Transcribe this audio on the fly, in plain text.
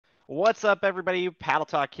What's up, everybody? Paddle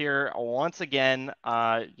Talk here once again.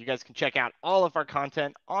 You guys can check out all of our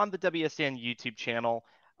content on the WSN YouTube channel,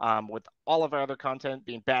 with all of our other content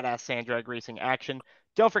being badass sand drag racing action.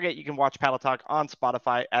 Don't forget you can watch Paddle Talk on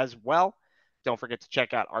Spotify as well. Don't forget to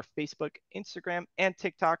check out our Facebook, Instagram, and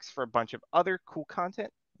TikToks for a bunch of other cool content,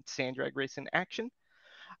 sand drag racing action.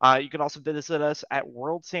 You can also visit us at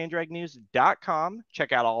worldsandragnews.com.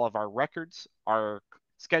 Check out all of our records, our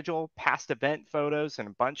schedule, past event photos, and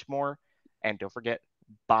a bunch more. And don't forget,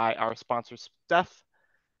 buy our sponsor stuff.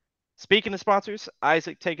 Speaking of sponsors,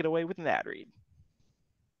 Isaac, take it away with an ad read.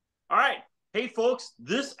 All right. Hey, folks,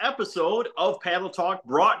 this episode of Paddle Talk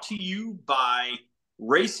brought to you by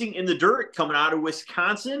Racing in the Dirt coming out of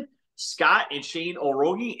Wisconsin. Scott and Shane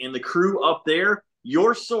Orogi and the crew up there,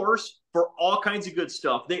 your source for all kinds of good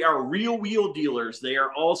stuff. They are real wheel dealers. They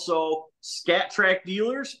are also scat track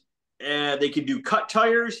dealers. They can do cut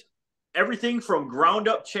tires, everything from ground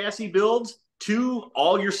up chassis builds to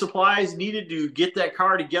all your supplies needed to get that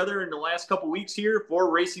car together in the last couple weeks here for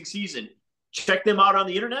racing season. Check them out on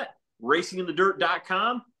the internet,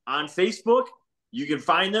 racinginthedirt.com, on Facebook. You can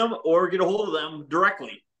find them or get a hold of them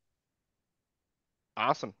directly.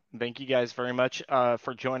 Awesome. Thank you guys very much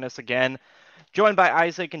for joining us again. Joined by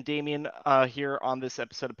Isaac and Damian here on this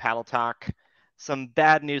episode of Paddle Talk. Some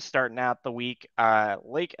bad news starting out the week.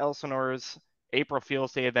 Lake Elsinore's April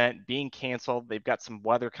Fuels Day event being canceled. They've got some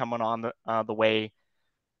weather coming on the way.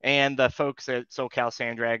 And the folks at SoCal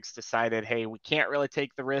Sand Drags decided, hey, we can't really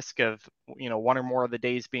take the risk of, one or more of the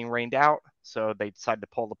days being rained out. So they decided to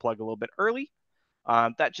pull the plug a little bit early.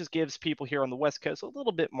 That just gives people here on the West Coast a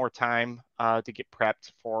little bit more time to get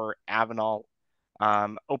prepped for Avenal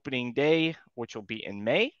opening day, which will be in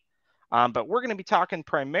May. But we're going to be talking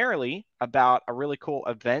primarily about a really cool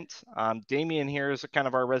event. Damian here is kind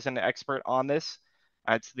of our resident expert on this.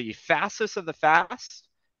 It's the fastest of the fast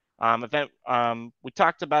event. We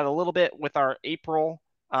talked about a little bit with our April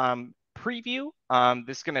preview.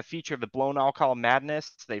 This is going to feature the Blown Alcohol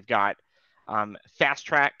Madness. They've got fast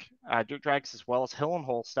track dirt drags as well as hill and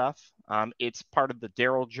hole stuff. It's part of the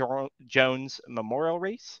Daryl Jones Memorial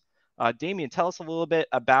Race. Damian, tell us a little bit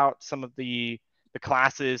about some of the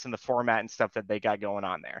classes and the format and stuff that they got going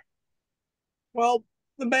on there. Well,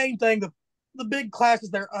 the main thing, the big class is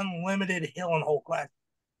their unlimited hill and hole class.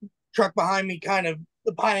 Truck behind me, kind of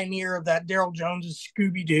the pioneer of that, Daryl Jones's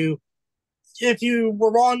Scooby Doo. If you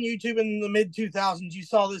were on YouTube in the mid 2000s, you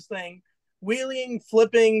saw this thing wheeling,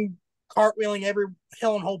 flipping, cartwheeling every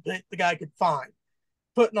hill and hole pit the guy could find,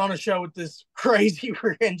 putting on a show with this crazy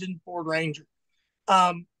rear engine Ford Ranger.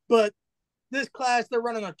 But this class, they're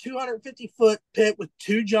running a 250-foot pit with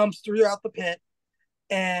two jumps throughout the pit.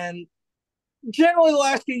 And generally, the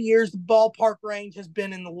last few years, the ballpark range has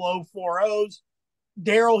been in the low 4.0s.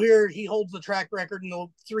 Daryl here, he holds the track record in the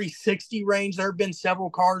 360 range. There have been several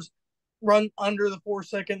cars run under the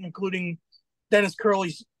 4-second, including Dennis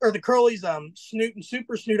Curley's, or the Curley's Snoot and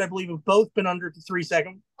Super Snoot, I believe, have both been under the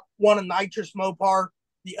 3-second. One a nitrous Mopar,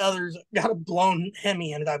 the other's got a blown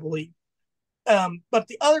Hemi in it, I believe. But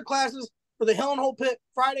the other classes for the hill and hole pit,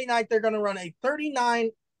 Friday night, they're going to run a 39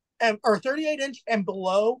 or 38 inch and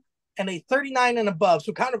below and a 39 and above.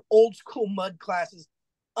 So kind of old school mud classes,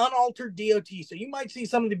 unaltered DOT. So you might see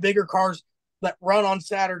some of the bigger cars that run on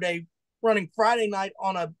Saturday running Friday night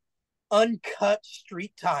on a uncut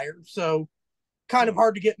street tire. So kind of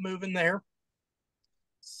hard to get moving there.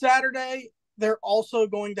 Saturday, they're also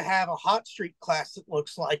going to have a hot street class, it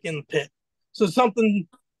looks like, in the pit. So something,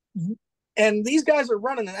 and these guys are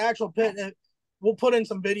running an actual pit. We'll put in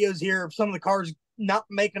some videos here of some of the cars not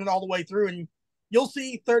making it all the way through, and you'll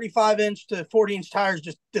see 35-inch to 40-inch tires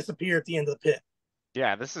just disappear at the end of the pit.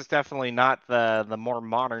 Yeah, this is definitely not the more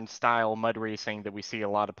modern style mud racing that we see a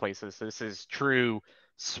lot of places. This is true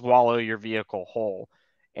swallow your vehicle whole.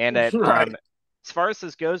 And Right. as far as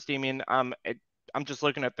this goes, Damien, I'm just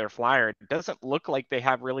looking at their flyer. It doesn't look like they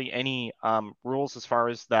have really any rules as far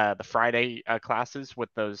as the Friday classes with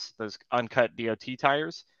those uncut DOT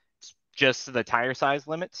tires. It's just the tire size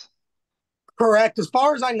limits. Correct. As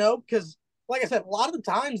far as I know, because like I said, a lot of the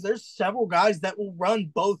times there's several guys that will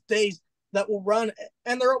run both days that will run,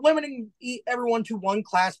 and they're limiting everyone to one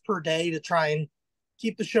class per day to try and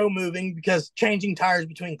keep the show moving, because changing tires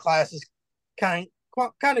between classes kind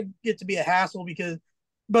of get to be a hassle.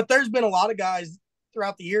 But there's been a lot of guys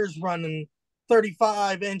throughout the years running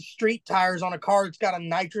 35-inch street tires on a car that's got a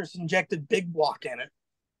nitrous injected big block in it.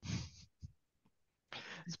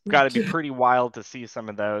 It's got to be pretty wild to see some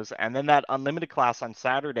of those. And then that unlimited class on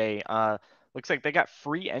Saturday, looks like they got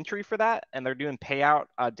free entry for that, and they're doing payout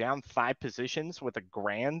down 5 positions with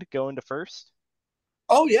 $1,000 going to first.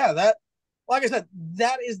 Oh yeah, that, like I said,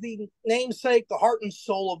 that is the namesake, the heart and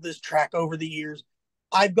soul of this track over the years.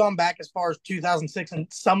 I've gone back as far as 2006, and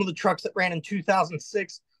some of the trucks that ran in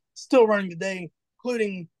 2006 still running today,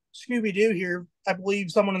 including Scooby Doo here. I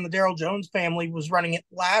believe someone in the Daryl Jones family was running it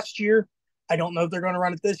last year. I don't know if they're going to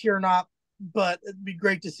run it this year or not, but it'd be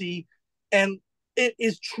great to see. And it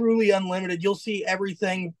is truly unlimited. You'll see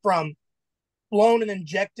everything from blown and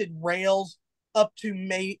injected rails up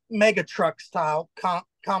to mega truck style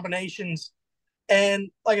combinations. And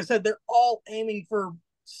like I said, they're all aiming for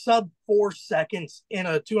sub 4 seconds in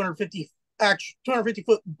a 250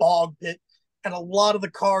 foot bog pit. And a lot of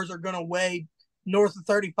the cars are going to weigh north of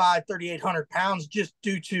 3,800 pounds just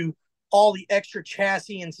due to all the extra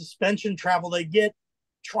chassis and suspension travel they get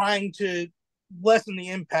trying to lessen the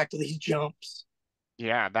impact of these jumps.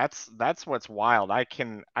 Yeah, that's what's wild. I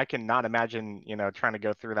cannot imagine, trying to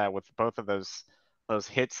go through that with both of those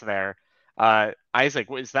hits there. Isaac,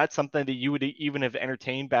 is that something that you would even have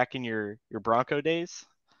entertained back in your Bronco days?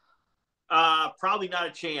 Probably not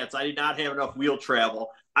a chance. I did not have enough wheel travel.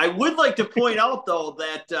 I would like to point out, though,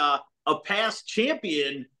 that a past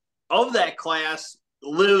champion of that class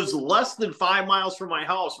lives less than 5 miles from my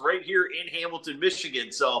house right here in Hamilton,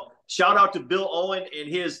 Michigan. So shout out to Bill Owen and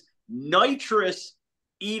his nitrous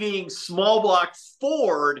eating small block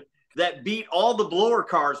Ford that beat all the blower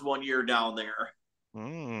cars one year down there.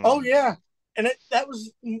 Oh, yeah. And that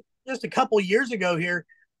was just a couple years ago here.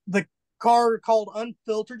 The car called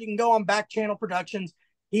Unfiltered. You can go on Back Channel Productions.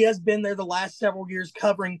 He has been there the last several years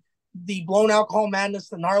covering the Blown Alcohol Madness,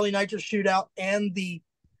 the Gnarly Nitrous Shootout, and the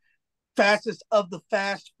fastest of the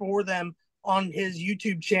fast for them on his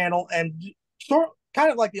YouTube channel, and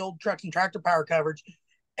kind of like the old Trucks and Tractor Power coverage.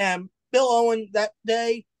 And Bill Owen, that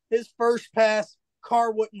day, his first pass,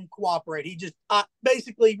 car wouldn't cooperate. He just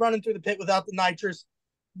basically running through the pit without the nitrous.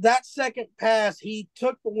 That second pass, he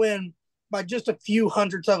took the win by just a few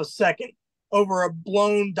hundredths of a second over a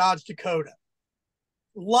blown Dodge Dakota.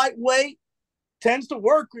 Lightweight tends to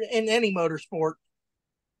work in any motorsport.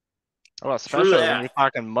 Well, especially when you're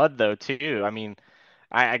talking mud, though, too. I mean,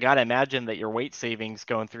 I gotta imagine that your weight savings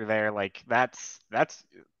going through there, like that's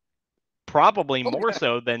probably more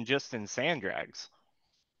so than just in sand drags.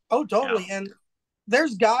 Oh, totally. Yeah. And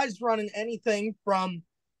there's guys running anything from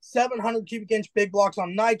 700 cubic inch big blocks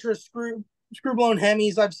on nitrous, screw blown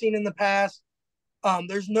Hemis I've seen in the past.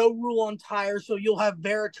 There's no rule on tires, so you'll have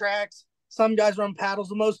Veritrax. Some guys run paddles.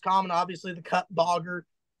 The most common, obviously, the cut bogger.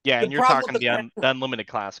 Yeah, and you're talking the unlimited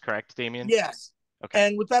class, correct, Damian? Yes. Okay.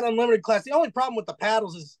 And with that unlimited class, the only problem with the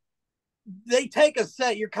paddles is they take a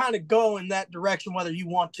set. You're kind of going that direction whether you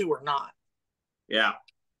want to or not. Yeah.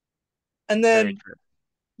 And then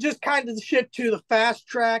just kind of shift to the fast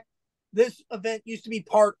track. This event used to be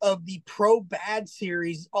part of the Pro Bad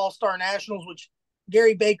Series All-Star Nationals, which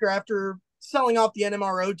Gary Baker, after selling off the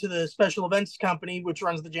NMRO to the Special Events Company, which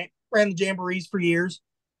ran the Jamborees for years,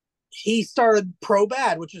 he started Pro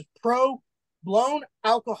Bad, which is Pro Blown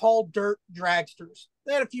Alcohol Dirt Dragsters.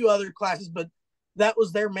 They had a few other classes, but that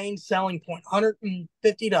was their main selling point.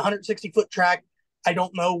 150 to 160 foot track. I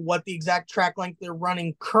don't know what the exact track length they're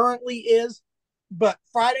running currently is, but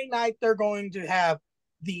Friday night they're going to have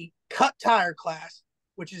the cut tire class,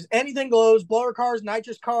 which is anything glows, blower cars,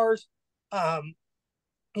 nitrous cars.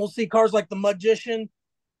 We'll see cars like the Magician,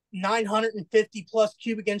 950 plus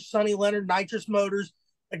cubic inch Sonny Leonard nitrous motors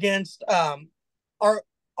against our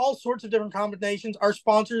all sorts of different combinations. Our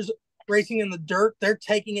sponsors, Racing in the Dirt, they're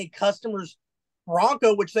taking a customer's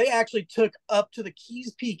Bronco, which they actually took up to the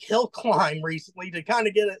Keys Peak hill climb recently to kind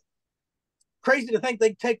of get it. Crazy to think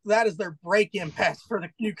they take that as their break-in pass for the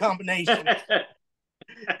new combination.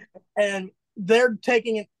 And they're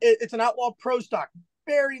taking it. It's an Outlaw Pro Stock,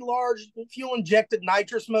 very large fuel-injected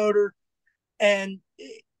nitrous motor, and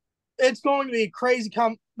it's going to be crazy.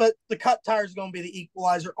 But the cut tire is going to be the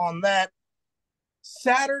equalizer on that.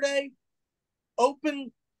 Saturday,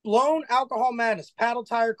 open Blown Alcohol Madness paddle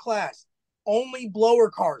tire class. Only blower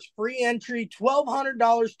cars, free entry,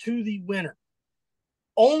 $1,200 to the winner.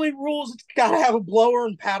 Only rules, it's got to have a blower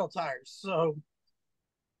and paddle tires. So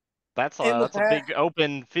that's a big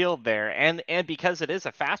open field there, and because it is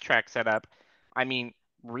a fast track setup, I mean,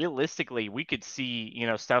 realistically, we could see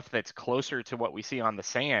stuff that's closer to what we see on the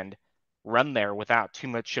sand run there without too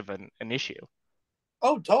much of an issue.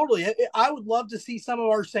 Oh, totally. I would love to see some of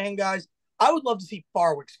our sand guys. I would love to see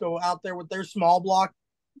Farwicks go out there with their small block.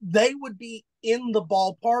 They would be in the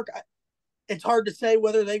ballpark. It's hard to say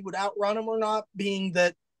whether they would outrun them or not, being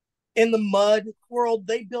that in the mud world,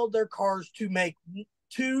 they build their cars to make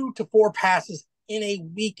 2 to 4 passes in a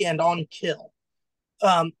weekend on kill.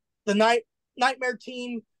 The Nightmare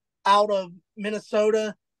team out of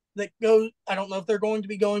Minnesota, that go. I don't know if they're going to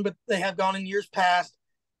be going, but they have gone in years past.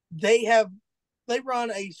 They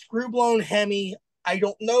run a screw blown Hemi. I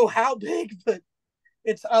don't know how big, but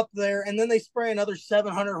it's up there. And then they spray another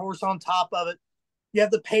 700 horse on top of it. You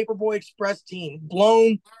have the Paperboy Express team,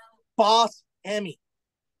 blown Boss Hemi.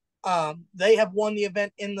 They have won the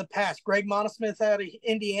event in the past. Greg Monosmith out of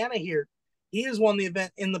Indiana here, he has won the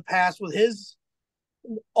event in the past with his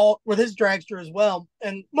dragster as well.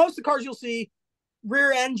 And most of the cars you'll see,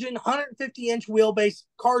 rear engine, 150-inch wheelbase,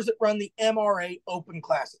 cars that run the MRA open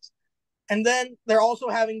classes. And then they're also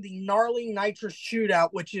having the gnarly nitrous shootout,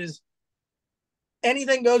 which is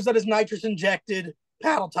anything goes that is nitrous injected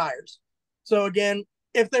paddle tires. So again,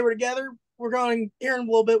 if they were together, we're going here in a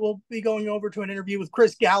little bit. We'll be going over to an interview with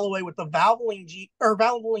Chris Galloway with the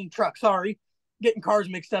Valvoline truck. Sorry, getting cars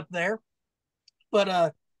mixed up there.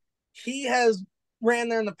 But he has ran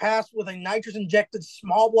there in the past with a nitrous injected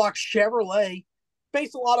small block Chevrolet,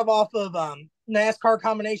 based a lot off of NASCAR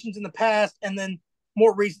combinations in the past, and then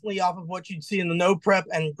more recently off of what you'd see in the no prep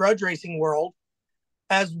and grudge racing world,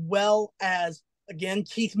 as well as again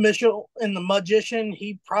Keith Mitchell in the Magician.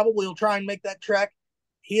 He probably will try and make that trek.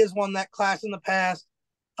 He has won that class in the past.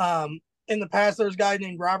 In the past, there's a guy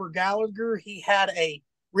named Robert Gallagher. He had a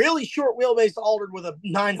really short wheelbase altered with a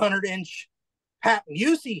 900-inch Pat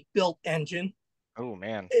Busey built engine. Oh,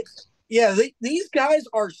 man. These guys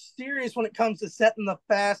are serious when it comes to setting the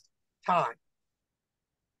fast time.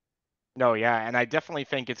 No, yeah, and I definitely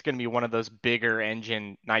think it's going to be one of those bigger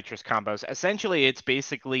engine nitrous combos. Essentially, it's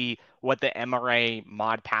basically what the MRA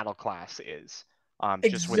mod paddle class is.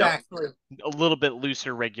 Just with Exactly. a little bit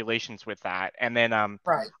looser regulations with that. And then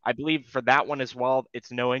Right. I believe for that one as well,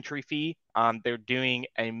 it's no entry fee. They're doing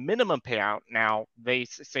a minimum payout. Now, they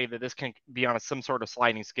say that this can be on some sort of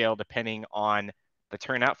sliding scale depending on the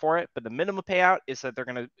turnout for it. But the minimum payout is that they're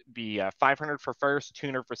going to be 500 for first,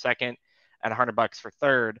 200 for second, and $100 for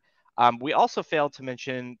third. We also failed to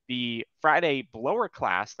mention the Friday blower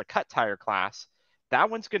class, the cut tire class.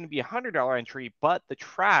 That one's going to be a $100 entry, but the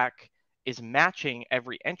track is matching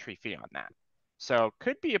every entry fee on that. So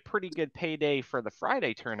could be a pretty good payday for the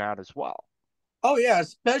Friday turnout as well. Oh, yeah,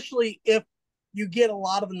 especially if you get a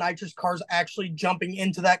lot of the nitrous cars actually jumping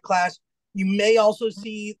into that class. You may also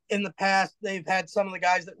see in the past, they've had some of the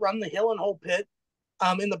guys that run the hill and hole pit.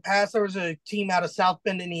 In the past, there was a team out of South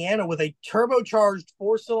Bend, Indiana, with a turbocharged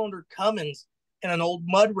 4-cylinder Cummins and an old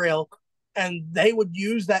mud rail, and they would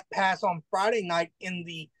use that pass on Friday night in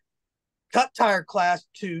the cut tire class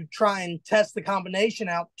to try and test the combination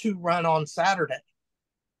out to run on Saturday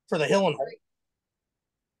for the hill and hole.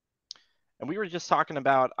 And we were just talking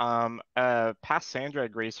about a past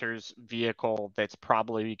Sandrag Racers vehicle that's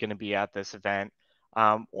probably going to be at this event.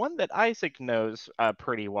 One that Isaac knows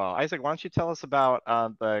pretty well. Isaac, why don't you tell us about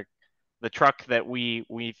the truck that we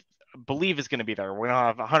believe is going to be there? We don't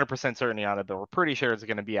have 100% certainty on it, but we're pretty sure it's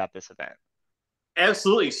going to be at this event.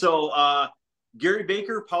 Absolutely. So Gary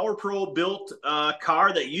Baker Power Pro built a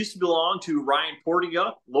car that used to belong to Ryan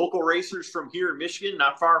Portiga, local racers from here in Michigan,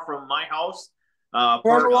 not far from my house.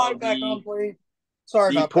 Part of the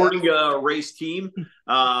Portiga race team,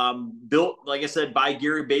 built, like I said, by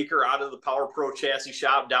Gary Baker out of the Power Pro chassis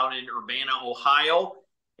shop down in Urbana, Ohio.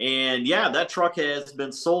 And yeah, that truck has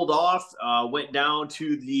been sold off, went down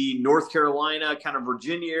to the North Carolina, kind of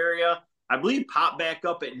Virginia area. I believe popped back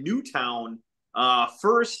up at Newtown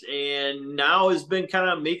first, and now has been kind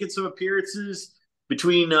of making some appearances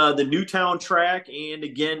between the Newtown track and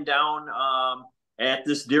again down at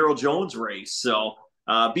this Daryl Jones race. So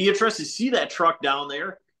be interested to see that truck down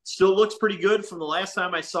there. Still looks pretty good from the last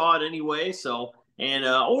time I saw it anyway. So, and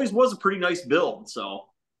always was a pretty nice build. So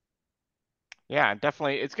yeah,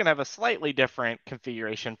 definitely. It's going to have a slightly different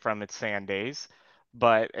configuration from its sand days,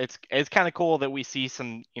 but it's kind of cool that we see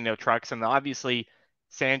some, trucks, and obviously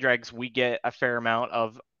Sandrags, we get a fair amount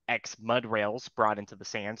of X mud rails brought into the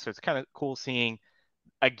sand. So it's kind of cool seeing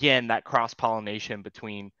again that cross-pollination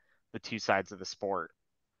between the two sides of the sport.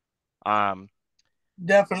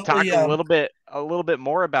 Definitely. To talk a little bit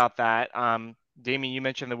more about that. Damian, you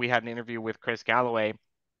mentioned that we had an interview with Chris Galloway.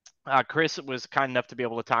 Chris was kind enough to be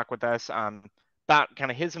able to talk with us about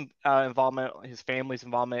kind of his involvement, his family's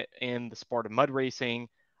involvement in the sport of mud racing,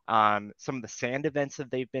 some of the sand events that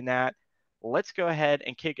they've been at. Let's go ahead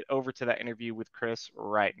and kick it over to that interview with Chris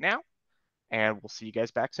right now, and we'll see you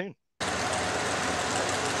guys back soon.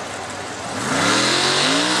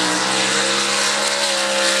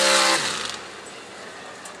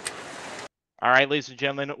 All right, ladies and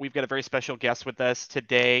gentlemen, we've got a very special guest with us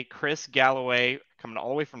today, Chris Galloway, coming all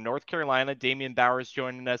the way from North Carolina. Damian Bowers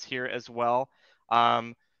joining us here as well.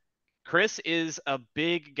 Chris is a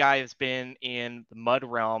big guy that's been in the mud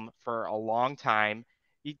realm for a long time.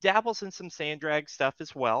 He dabbles in some sand drag stuff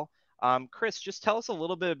as well. Chris, just tell us a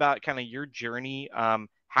little bit about kind of your journey,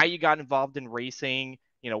 how you got involved in racing,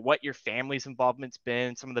 what your family's involvement's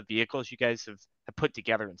been, some of the vehicles you guys have put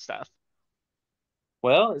together and stuff.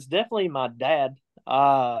 Well, it's definitely my dad.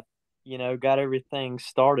 Got everything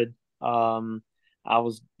started. Um, I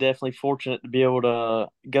was definitely fortunate to be able to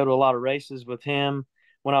go to a lot of races with him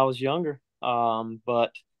when I was younger.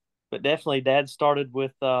 But definitely dad started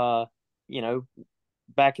with you know,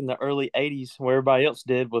 back in the early '80s where everybody else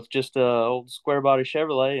did with just a old square body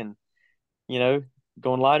Chevrolet and, you know,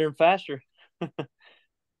 going lighter and faster.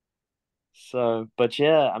 So, but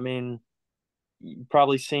yeah, I mean, you've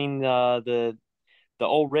probably seen the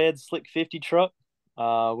old red Slick 50 truck,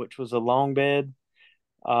 which was a long bed,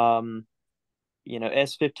 um,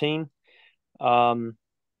 S15. Um,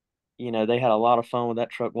 they had a lot of fun with that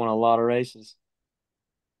truck, won a lot of races.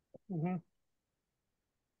 Mm-hmm.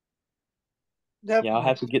 Yeah, I'll Definitely.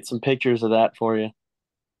 have to get some pictures of that for you.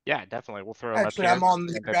 Yeah, definitely. We'll throw them up Actually, here. I'm on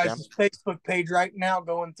your Stand up, Jim. guys' Facebook page right now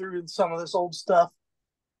going through some of this old stuff.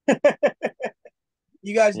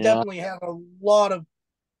 You guys Yeah, definitely have a lot of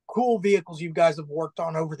cool vehicles you guys have worked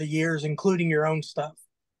on over the years, including your own stuff.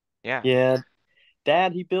 Yeah. yeah.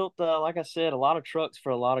 Dad, he built, like I said, a lot of trucks for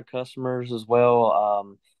a lot of customers as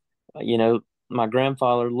well. My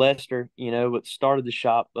grandfather Lester, what started the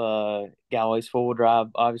shop, Galloway's four wheel drive,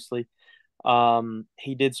 obviously.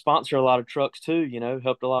 He did sponsor a lot of trucks too,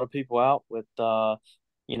 helped a lot of people out with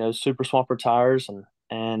super swamper tires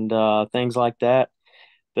and things like that.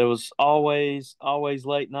 There was always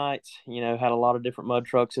late nights, had a lot of different mud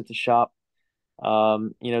trucks at the shop,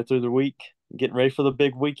 through the week, getting ready for the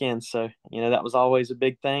big weekend. So, that was always a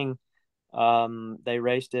big thing. They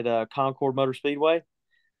raced at Concord Motor Speedway,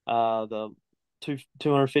 the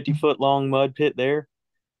 250-foot long mud pit there,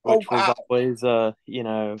 Oh, which was wow. always,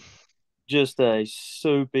 just a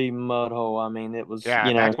soupy mud hole. I mean, it was,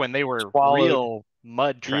 Yeah, back when they were swallowed. real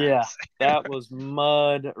mud Yeah, tracks. that was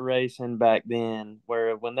mud racing back then,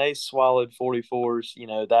 where when they swallowed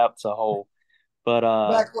 44s, that's a hole. But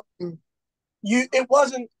Back when it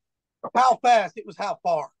wasn't how fast, it was how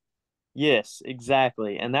far. yes,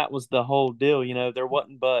 exactly. And that was the whole deal. There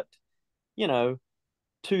wasn't but, you know,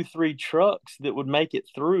 2, 3 trucks that would make it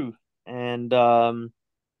through. And,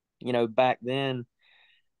 back then,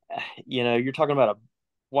 you're talking about a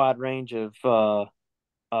wide range of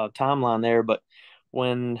timeline there. But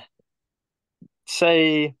when,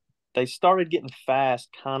 say, they started getting fast,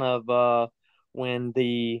 kind of when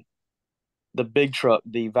the big truck,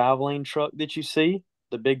 the Valvoline truck that you see,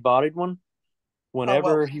 the big bodied one, Oh, well,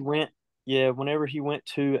 whenever he went, yeah, whenever he went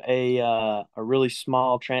to a really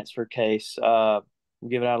small transfer case, I'll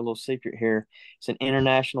give it out a little secret here. It's an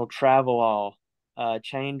international travel all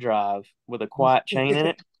chain drive with a quiet chain in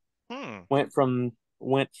it. Hmm. Went from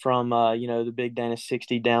the big Dana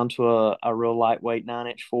 60 down to a real lightweight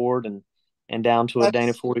 9-inch Ford and down to a Dana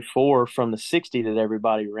that's 44 from the 60 that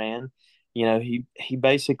everybody ran. He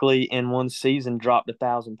basically in one season dropped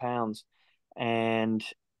 1,000 pounds, and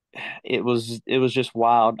it was just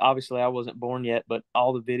wild. Obviously, I wasn't born yet, but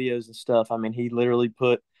all the videos and stuff. I mean, he literally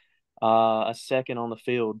put a second on the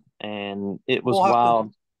field, and it was we'll have to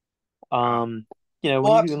wild. Wow. Um, when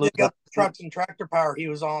we'll you have to can look dig up, up the trucks and tractor power he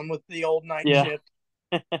was on with the old night yeah, shift.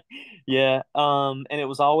 yeah. And it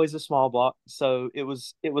was always a small block, so it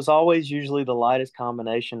was always usually the lightest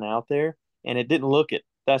combination out there, and it didn't look it.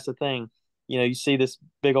 That's the thing. You see this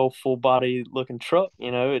big old full body looking truck,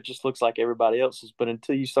 it just looks like everybody else's, but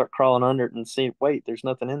until you start crawling under it and see, wait, there's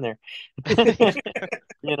nothing in there.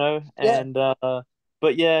 Yeah, And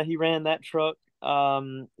but yeah, he ran that truck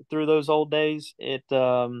through those old days at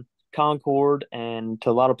Concord and to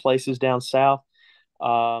a lot of places down south.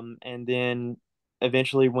 And then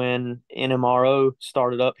eventually when NMRO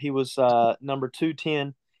started up, he was number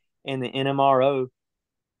 210 in the NMRO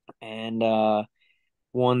and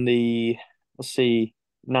won the, let's see,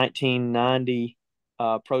 1990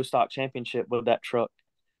 Pro Stock Championship with that truck.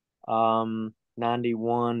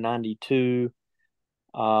 91, 92,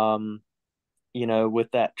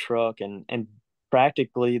 with that truck and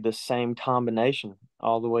practically the same combination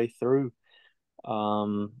all the way through.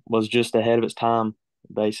 Was just ahead of its time,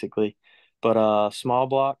 basically. But small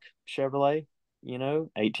block Chevrolet,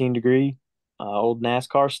 18 degree, old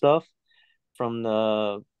NASCAR stuff from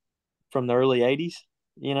the early '80s.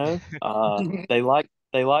 They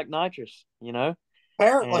like nitrous, and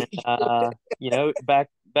apparently.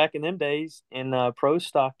 back in them days in pro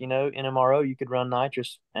stock, NMRO, you could run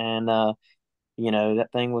nitrous, and that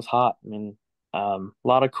thing was hot. I mean, a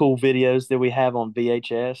lot of cool videos that we have on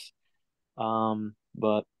VHS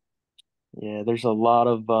But yeah, there's a lot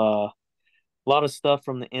of stuff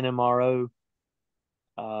from the NMRO.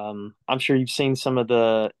 I'm sure you've seen some of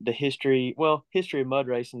the history of mud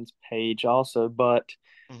racing's page also, but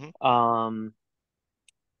Hmm. um,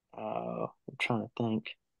 I'm trying to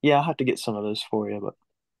think. Yeah, I'll have to get some of those for you,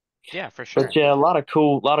 Yeah, for but sure. yeah, a lot of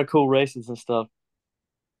cool races and stuff.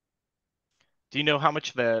 Do you know how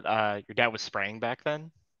much that your dad was spraying back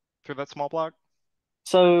then through that small block?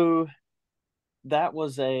 So that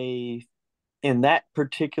was in that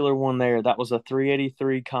particular one there, that was a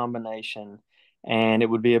 383 combination, and it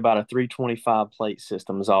would be about a 325 plate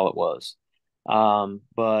system is all it was.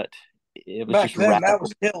 But it was Back just then, that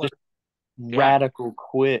was radical, killer. just Yeah. radical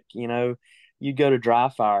quick. You go to dry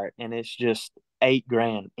fire it, and it's just 8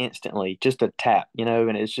 grand instantly, just a tap.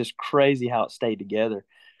 And it's just crazy how it stayed together.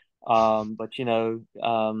 But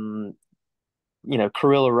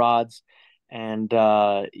Corilla rods and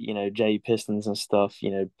J Pistons and stuff,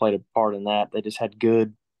 played a part in that. They just had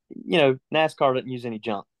good, NASCAR didn't use any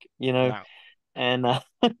junk, you know, No. and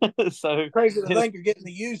so Crazy to it was think you're getting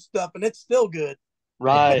the used stuff and it's still good.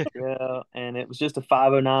 right, yeah, and it was just a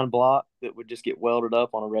 509 block that would just get welded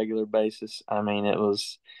up on a regular basis. I mean, it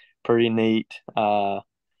was pretty neat.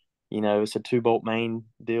 It's a 2-bolt main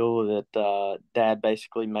deal that Dad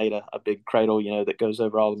basically made a big cradle, that goes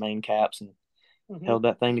over all the main caps and Hmm. held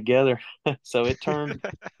that thing together. So it turned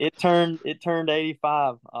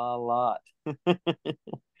 85 a lot.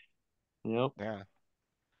 Yep. Yeah.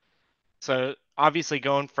 So obviously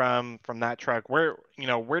going from that truck, where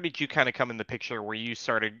did you kind of come in the picture where you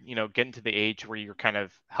started, getting to the age where you're kind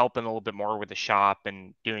of helping a little bit more with the shop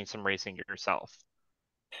and doing some racing yourself?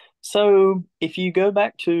 So if you go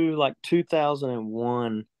back to like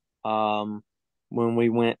 2001, when we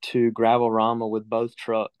went to Gravel Rama with both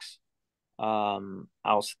trucks, I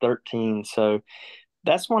was 13. So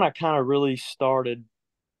that's when I kind of really started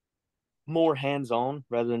more hands on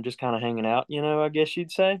rather than just kind of hanging out, I guess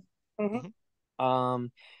you'd say. Hmm. Hmm.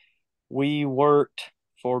 Um, we worked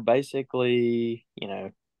for basically,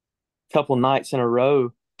 couple nights in a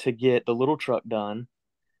row to get the little truck done.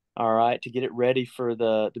 All right, to get it ready for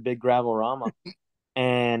the big gravel rama,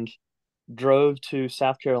 and drove to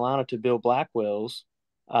South Carolina to Bill Blackwell's.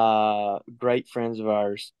 Great friends of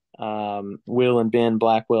ours, Will and Ben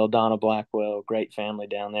Blackwell, Donna Blackwell, great family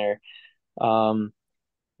down there. Um,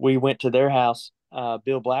 we went to their house.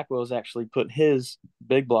 Bill Blackwell's actually put his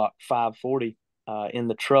big block 540 in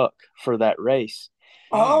the truck for that race,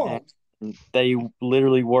 Mm. and Oh, they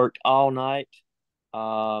literally worked all night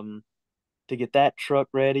um, to get that truck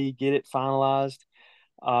ready, get it finalized.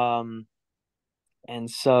 Um, and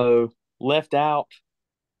so left out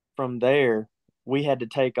from there, we had to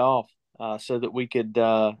take off so that we could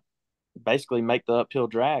basically make the uphill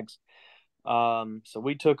drags. So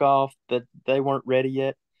we took off. That they weren't ready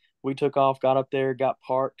yet. We took off, got up there, got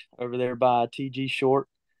parked over there by TG Short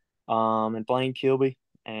and Blaine Kilby.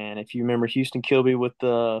 And if you remember Houston Kilby with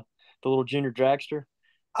the little junior dragster,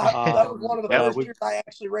 that was one of the Yep. first years I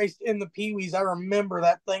actually raced in the Pee Wees. I remember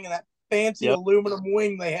that thing and that fancy yep, aluminum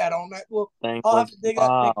wing they had on that. Well, thing I'll have was to dig that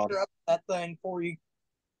wild. picture up of that thing for you.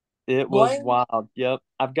 It was Blaine, wild. Yep,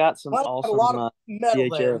 I've got some Blaine had a lot awesome of metal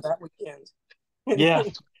there VHS. that weekend. Yeah,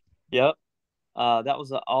 yep. That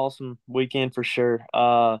was an awesome weekend for sure.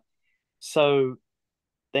 So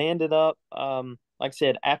they ended up, like I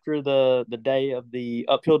said, after the day of the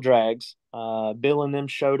uphill drags, Bill and them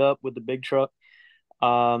showed up with the big truck.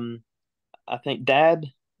 Um, I think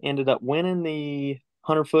Dad ended up winning the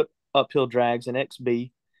 100-foot uphill drags in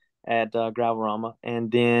XB at Gravelrama,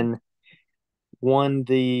 and then won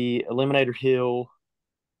the Eliminator Hill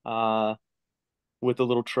uh, with the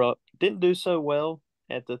little truck. Didn't do so well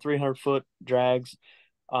at the 300-foot drags.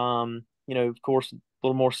 Of course, a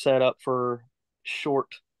little more set up for short,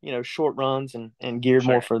 short runs and geared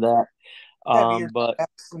more Sure. for that. Heavier But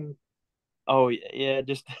straps and oh yeah,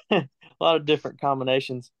 just a lot of different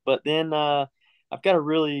combinations. But then I've got a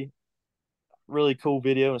really really cool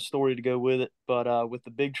video and a story to go with it. But with the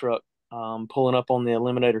big truck pulling up on the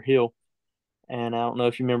Eliminator Hill, and I don't know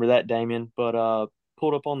if you remember that, Damian, but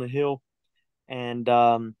pulled up on the hill, and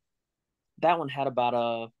that one had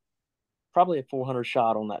about probably a 400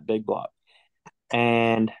 shot on that big block,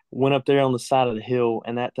 and went up there on the side of the hill,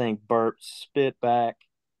 and that thing burped, spit back,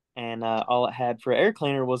 and all it had for air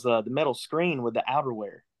cleaner was the metal screen with the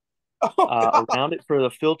outerwear oh god, around it for the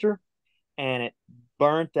filter, and it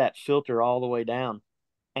burnt that filter all the way down.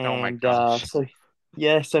 Oh my And gosh.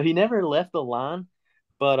 so he never left the line,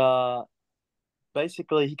 but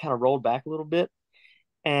basically he kind of rolled back a little bit,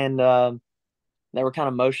 and they were kind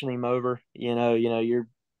of motioning him over.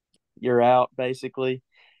 You're out basically,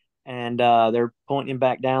 and they're pointing him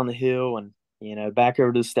back down the hill and back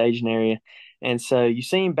over to the staging area. And so you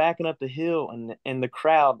see him backing up the hill, and the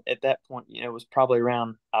crowd at that point, was probably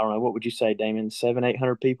around, I don't know, what would you say, Damon,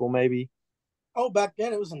 700-800 people maybe? Oh, back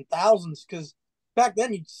then it was in thousands because back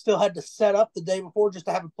then you still had to set up the day before just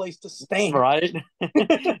to have a place to stand. Right?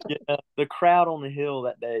 Yeah, the crowd on the hill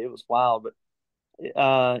that day, it was wild, but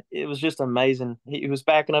it was just amazing. He was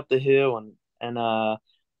backing up the hill, and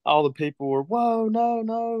all the people were, "Whoa, no,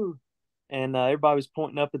 no!" And everybody was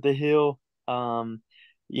pointing up at the hill. Um,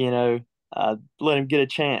 you know, let him get a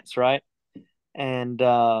chance, right? And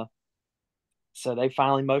so they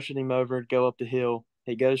finally motioned him over to go up the hill.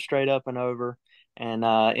 He goes straight up and over, and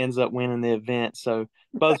ends up winning the event. So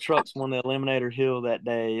both trucks won the Eliminator Hill that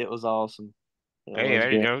day. It was awesome. It Hey, was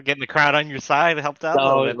there you great. go. Getting the crowd on your side helped out a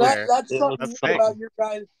little Oh, bit That there. that's it was something That's neat big. about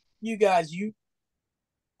you guys.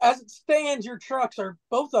 As it stands, your trucks are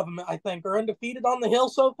both of them. I think are undefeated on the hill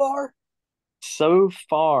so far. so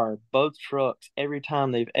far, both trucks, every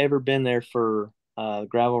time they've ever been there for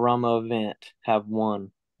Gravel Rama event, have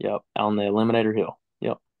won. Yep, on the Eliminator Hill.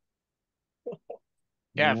 Yep.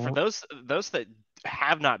 Yeah, for Yep. those that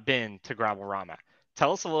have not been to Gravel Rama,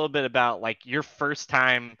 tell us a little bit about like your first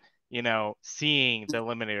time, seeing the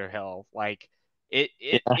Eliminator Hill. Like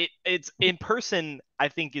Yeah. it's in person, I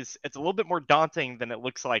think it's a little bit more daunting than it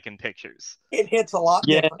looks like in pictures. It hits a lot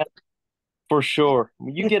Yeah, different. for sure.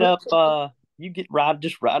 When you get up, you get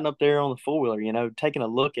just riding up there on the four wheeler, taking a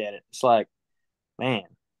look at it. It's like, man,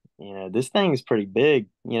 this thing is pretty big,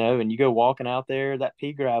 and you go walking out there, that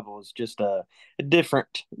pea gravel is just a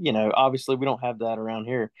different, obviously we don't have that around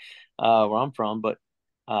here, where I'm from, but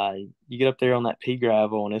you get up there on that pea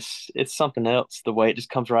gravel and it's something else, the way it just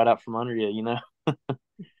comes right out from under you.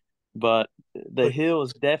 But the But hill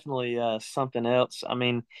is definitely something else. I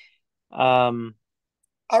mean, um,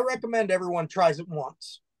 I recommend everyone tries it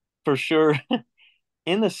once. for sure,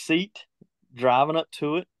 in the seat driving up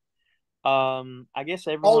to it, I guess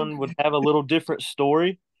Oh, everyone would have a little different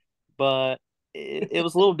story, but it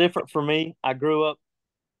was a little different for me. I grew up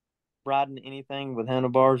riding anything with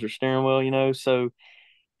handlebars or steering wheel, so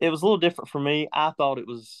it was a little different for me. I thought it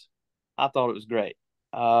was great.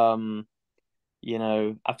 Um,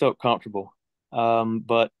 I felt comfortable.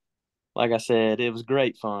 But like I said, it was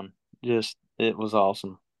great fun. Just it was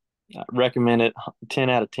awesome. I recommend it 10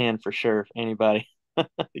 out of 10 for sure if anybody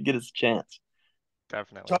get us a chance.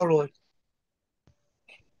 Definitely. totally.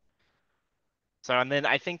 So, and then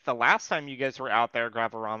I think the last time you guys were out there,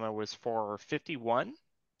 Gravarama, was for 51, if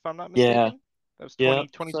I'm not Yeah, mistaken. That was yeah.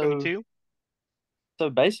 2022. So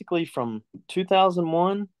basically from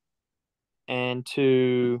 2001 and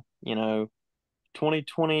to,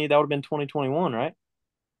 2020, that would have been 2021, right?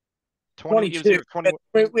 20, it was 22. either 20.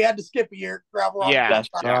 We had to skip a year. Gravel on Yeah,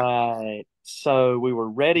 first That's time. yeah, right. So we were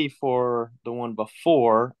ready for the one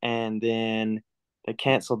before, and then they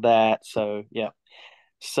canceled that. So yeah.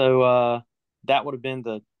 So that would have been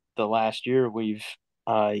the last year we've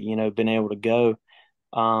been able to go.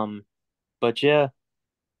 Um, but yeah,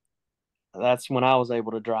 that's when I was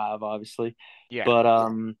able to drive, obviously. yeah. But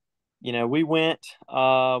we went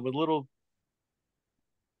with little,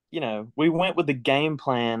 we went with the game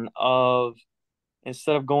plan of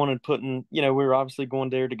instead of going and putting, we were obviously going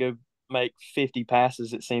there to go make 50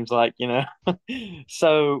 passes, it seems like.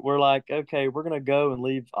 So we're like, okay, we're going to go and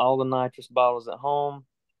leave all the nitrous bottles at home.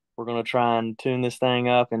 We're going to try and tune this thing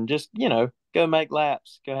up and just, go make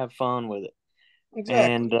laps, go have fun with it.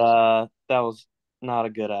 Exactly. And that was not a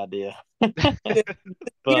good idea. The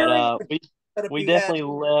But gearing setup we you had.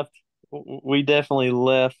 definitely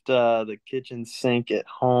left the kitchen sink at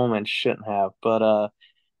home and shouldn't have. But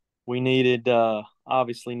we needed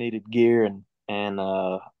obviously needed gear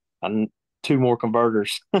and two more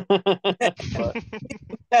converters. but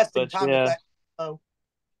Testing but time with yeah, that. Oh,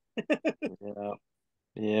 yeah,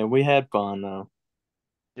 yeah, we had fun though.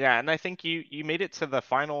 Yeah, and I think you made it to the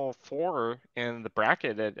final four in the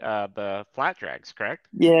bracket at the flat drags, correct?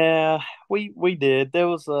 Yeah, we did. There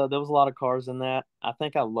was a lot of cars in that. I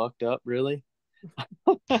think I lucked up really.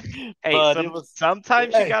 Hey, But it was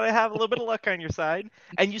sometimes you hey, gotta have a little bit of luck on your side,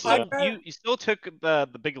 and you I still yeah, bet. you still took the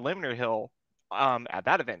big eliminator hill at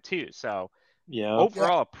that event too. So yeah. Yeah,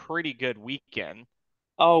 overall, a pretty good weekend.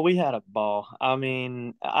 Oh, we had a ball. I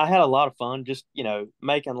mean, I had a lot of fun just,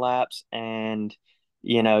 making laps and,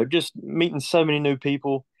 just meeting so many new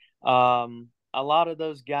people. A lot of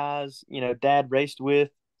those guys, Dad raced with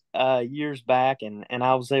years back and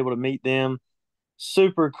I was able to meet them.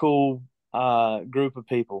 Super cool group of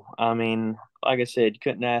people. I mean, like I said, you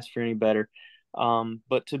couldn't ask for any better.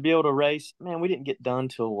 But to be able to race, man, we didn't get done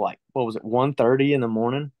till like what was it, 1:30 in the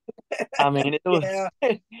morning. I mean, it was Yeah,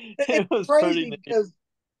 it's it was pretty crazy neat, because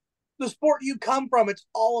the sport you come from, it's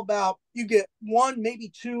all about you get one, maybe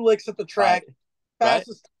two licks at the right? track, Right?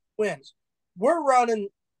 fastest wins. We're running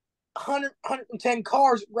 110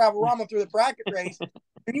 cars at Gravel through the bracket race,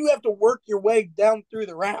 and you have to work your way down through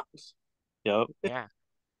the rounds. Yep. Yeah.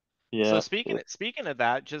 So Yeah. speaking of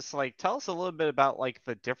that, just like tell us a little bit about like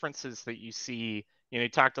the differences that you see. You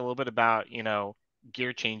talked a little bit about,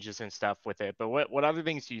 gear changes and stuff with it, but what other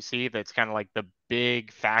things do you see that's kind of like the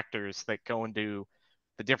big factors that go into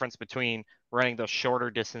the difference between running those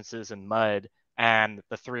shorter distances in mud and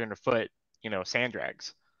the 300-foot, sand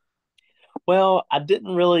drags? Well, I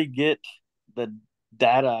didn't really get the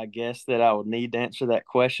data, I guess, that I would need to answer that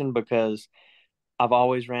question because I've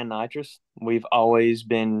always ran nitrous. We've always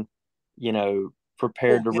been,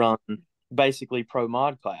 prepared Oh, to yeah. run basically pro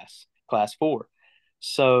mod class 4.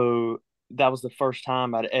 So that was the first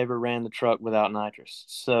time I'd ever ran the truck without nitrous.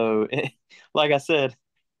 So, like I said,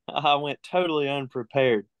 I went totally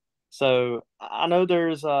unprepared. So I know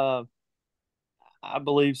there's, I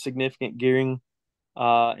believe, significant gearing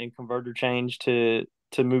and converter change to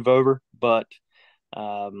move over, but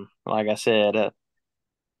like I said,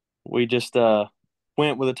 we just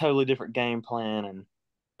went with a totally different game plan, and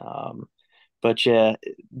um, but yeah,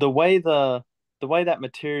 the way that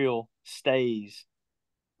material stays,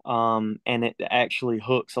 and it actually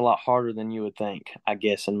hooks a lot harder than you would think. I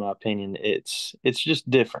guess, in my opinion, it's just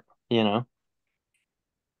different,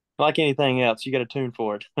 Like anything else, you got to tune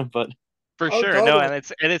for it, but For Oh, sure. No, totally.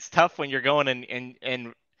 and it's tough when you're going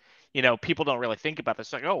and people don't really think about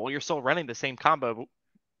this. Like, oh, well, you're still running the same combo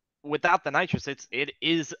without the nitrous. It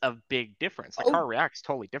is a big difference. The Oh, car reacts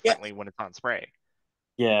totally yeah, differently when it's on spray.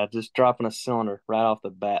 yeah, just dropping a cylinder right off the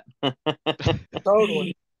bat.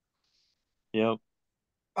 totally. Yep.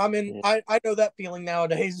 I mean, Yeah. I know that feeling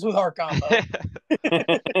nowadays with our combo.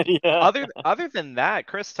 Yeah. Other than that,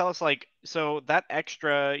 Chris, tell us like so that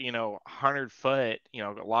extra 100 foot,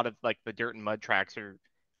 a lot of like the dirt and mud tracks are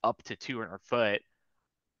up to 200 foot.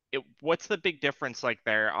 What's the big difference like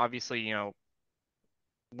there? Obviously,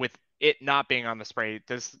 with it not being on the spray,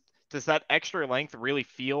 does that extra length really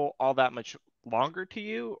feel all that much longer to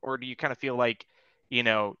you, or do you kind of feel like,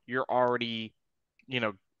 you're already, you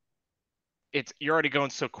know, you're already going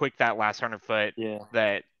so quick that last 100 foot Yeah.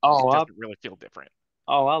 that it Oh, I doesn't really feel different?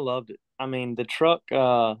 I loved it. I mean, the truck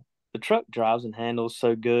drives and handles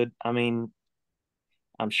so good. I mean,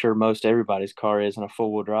 I'm sure most everybody's car is in a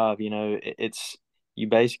four-wheel drive, it's you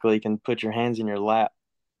basically can put your hands in your lap.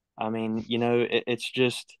 I mean, it's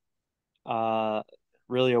just uh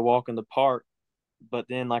really a walk in the park. But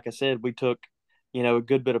then, like I said, we took, a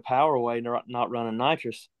good bit of power away, not running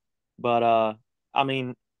nitrous. But I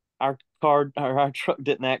mean, our car or our truck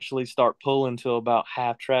didn't actually start pulling till about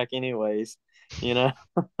half track, anyways. You know.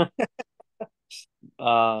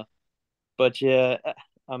 Uh, but yeah,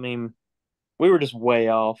 I mean, we were just way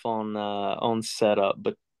off on setup.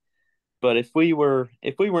 But if we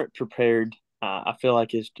weren't prepared, I feel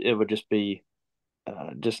like it would just be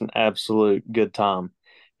just an absolute good time.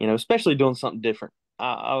 Especially doing something different.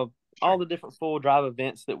 All Sure. the different full drive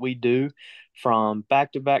events that we do, from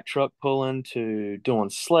back to back truck pulling to doing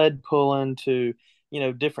sled pulling to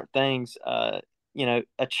different things. A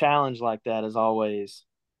challenge like that is always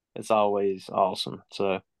it's always awesome.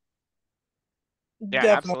 So Yeah,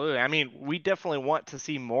 Definitely. absolutely. I mean, we definitely want to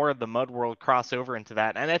see more of the Mud World cross over into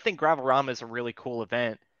that, and I think Gravelrama is a really cool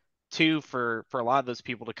event too for a lot of those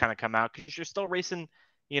people to kind of come out because you're still racing,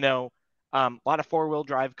 a lot of four-wheel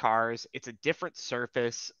drive cars. It's a different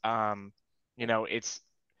surface. It's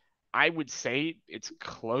I would say it's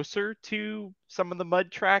closer to some of the mud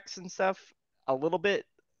tracks and stuff a little bit.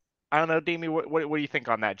 I don't know, Damien, what do you think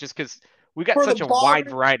on that? Just because we got For the such a wide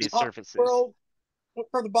bogging variety of surfaces. world,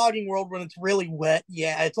 for the bogging world when it's really wet,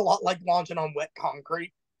 yeah, it's a lot like launching on wet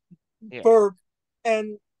concrete. Yeah, For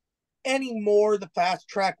and anymore the fast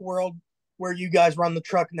track world where you guys run the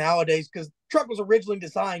truck nowadays, because the truck was originally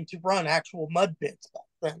designed to run actual mud pits back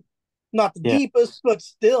then. Not the yeah, deepest, but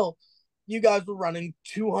still, you guys were running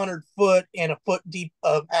 200 foot and a foot deep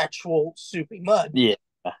of actual soupy mud. yeah,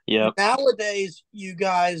 yep, Nowadays, you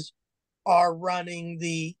guys are running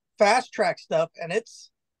the fast track stuff, and it's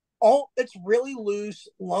really loose,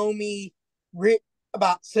 loamy,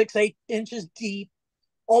 about 6-8 inches deep,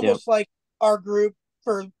 yep, almost like our group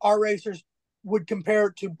for our racers would compare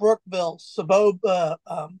it to Brookville, Saboba,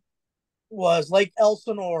 was Lake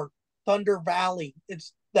Elsinore, Thunder Valley.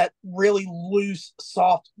 It's that really loose,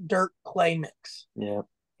 soft dirt clay mix. yeah.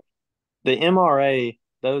 The MRA,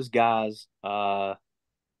 those guys,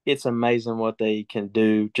 it's amazing what they can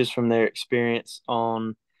do just from their experience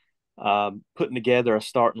on putting together a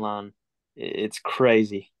starting line. It's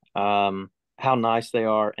crazy how nice they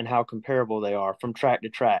are and how comparable they are from track to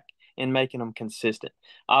track and making them consistent.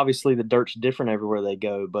 Obviously, the dirt's different everywhere they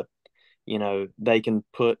go, but they can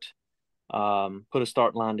put a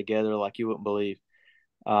starting line together like you wouldn't believe.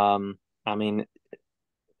 Um, I mean,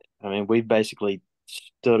 we basically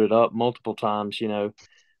stood it up multiple times. Go.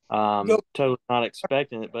 Totally not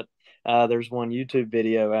expecting it, but there's one YouTube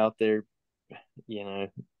video out there. You know,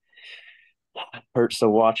 hurts to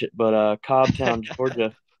watch it, but Cobbtown,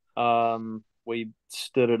 Georgia, we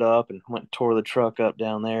stood it up and went and tore the truck up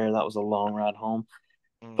down there. That was a long ride home,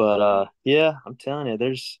 Mm. but yeah, I'm telling you,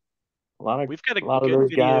 there's We've got a a lot of good those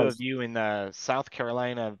video guys. of you in South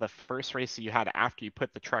Carolina, the first race that you had after you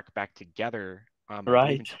put the truck back together, I believe in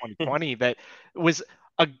Right. 2020, that was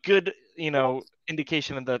a good,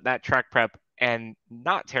 indication of that track prep and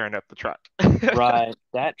not tearing up the truck. Right.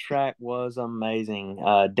 That track was amazing.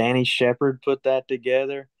 Danny Shepard put that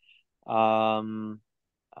together. Um,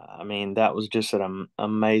 that was just an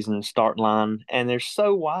amazing start line, and they're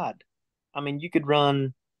so wide. You could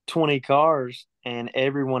run 20 cars and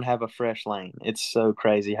everyone have a fresh lane. It's so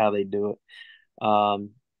crazy how they do it.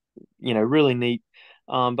 Really neat.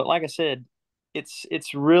 But like I said,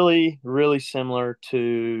 it's really really similar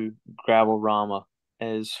to Gravel Rama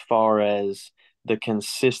as far as the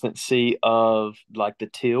consistency of like the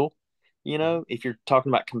till. Mhm. If you're talking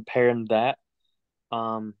about comparing that,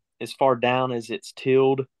 as far down as it's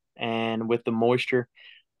tilled and with the moisture,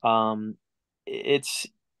 it's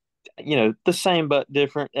the same but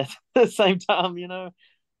different at the same time.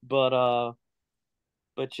 But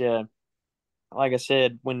yeah, like I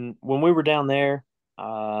said, when we were down there,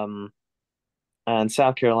 um, in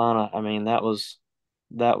South Carolina,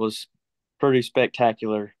 that was pretty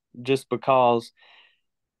spectacular. Just because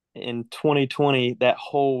in 2020, that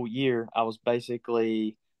whole year, I was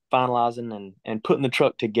basically finalizing and putting the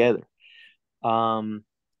truck together. Um,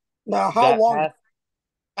 Now, how that long path,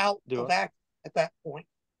 out do of it. act at that point?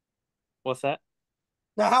 What's that?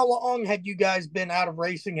 Now, how long had you guys been out of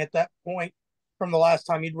racing at that point from the last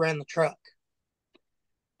time you'd ran the truck?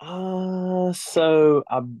 So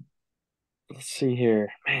let's see here,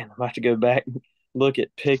 man. I'm about to go back and look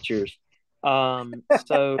at pictures.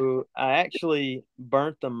 So I actually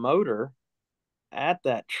burnt the motor at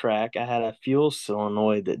that track. I had a fuel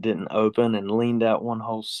solenoid that didn't open and leaned out one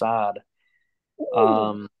whole side, Ooh.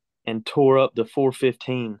 um, and tore up the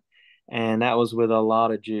 415. And that was with a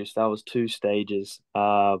lot of juice. That was two stages.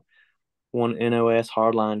 One NOS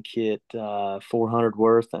hardline kit, 400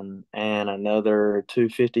 worth, and another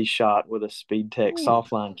 250 shot with a Speed Tech Ooh.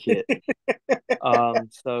 softline kit.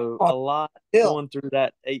 So On a lot the hill. going through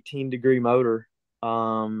that 18-degree motor.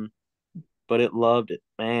 But it loved it,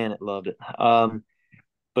 man. It loved it.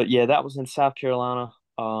 But yeah, that was in South Carolina,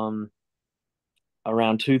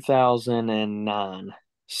 around 2009.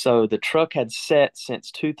 So the truck had set since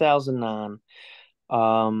 2009,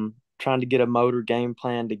 trying to get a motor game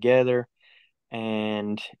plan together,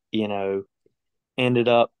 and ended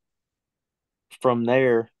up from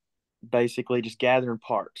there basically just gathering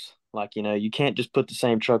parts. Like, you can't just put the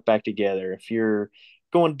same truck back together. If you're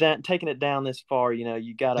going down, taking it down this far,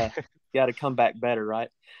 you gotta come back better, right?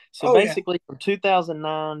 So Oh yeah. basically, from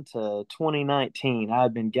 2009 to 2019, I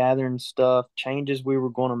had been gathering stuff, changes we were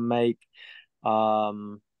going to make.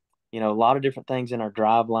 Um, a lot of different things in our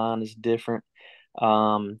drive line is different,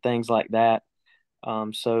 things like that.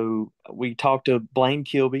 So we talked to Blaine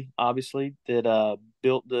Kilby, obviously, that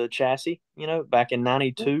built the chassis, back in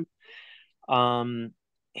 '92. Um,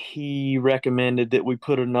 he recommended that we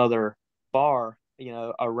put another bar,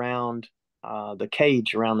 around the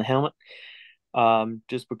cage, around the helmet,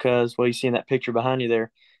 just because, well, you see in that picture behind you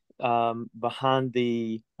there, behind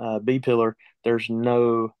the B pillar, there's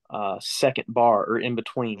no second bar or in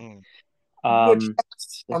between. Mm. Which Um,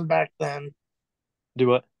 was the norm back then. do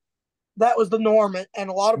what? That was the norm, and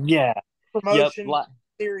a lot of Yeah. Yep. promotion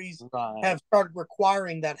series Right. have started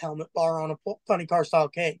requiring that helmet bar on a funny car style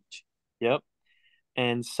cage. Yep.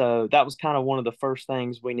 And so that was kind of one of the first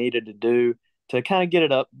things we needed to do to kind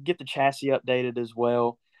of get the chassis updated as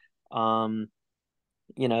well. Um,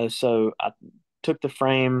 so I took the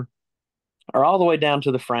frame or all the way down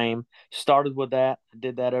to the frame, started with that. I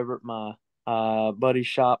did that over at my buddy's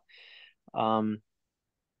shop. Um,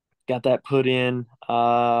 got that put in,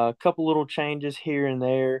 a couple little changes here and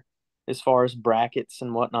there as far as brackets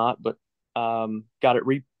and whatnot, but got it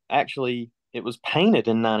actually, it was painted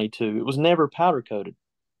in '92. It was never powder coated.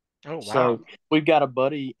 Oh, wow. So we've got a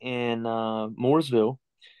buddy in Mooresville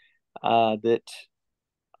that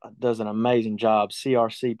does an amazing job,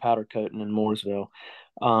 CRC powder coating in Mooresville.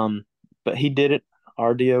 But he did it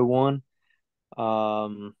RDO1.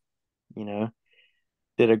 Um, you know,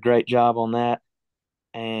 did a great job on that.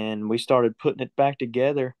 And we started putting it back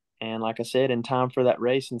together. And like I said, in time for that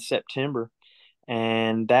race in September.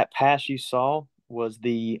 And that pass you saw was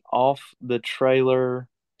the off the trailer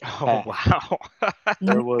Oh, pass. wow.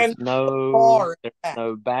 There was And far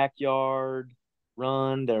no backyard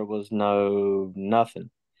run. There was no nothing.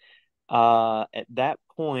 At that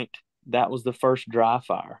point, that was the first dry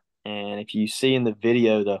fire. And if you see in the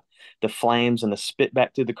video the flames and the spit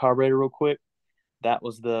back through the carburetor real quick, that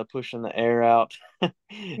was the pushing the air out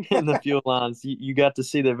in the fuel lines. You got to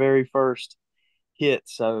see the very first hit.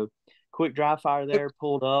 So quick dry fire there,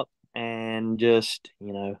 pulled up and just,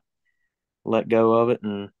 let go of it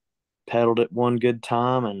and pedaled it one good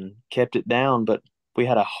time and kept it down. But we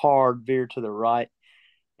had a hard veer to the right,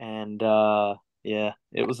 and yeah,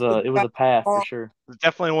 it was a path for sure. It's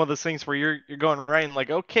definitely one of those things where you're going right and like,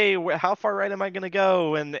 okay, how far right am I gonna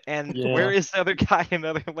go? And where Yeah, is the other guy in the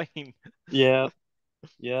other lane? yeah,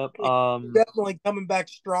 yep. definitely coming back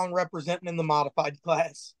strong, representing in the modified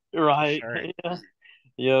class. Right. Sure. Yeah.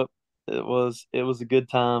 Yep. It was a good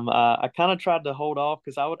time. I kind of tried to hold off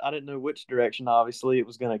because I didn't know which direction obviously it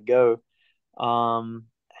was going to go. Um,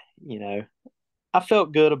 you know, I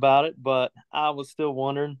felt good about it, but I was still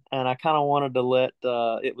wondering, and I kind of wanted to let.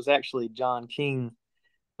 It was actually John King,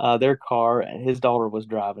 their car, and his daughter was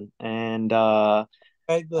driving, and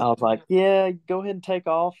Okay, I was like, "Yeah, go ahead and take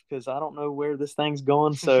off because I don't know where this thing's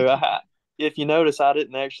going." So, if you notice, I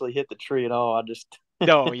didn't actually hit the tree at all. I just,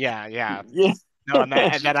 No, yeah, yeah. yeah, No, and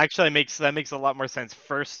that actually makes a lot more sense.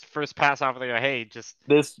 First pass off there, hey, just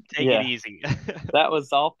this, take it yeah, easy. that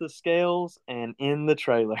was off the scales and in the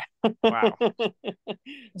trailer. Wow. So,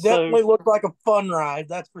 definitely looked like a fun ride,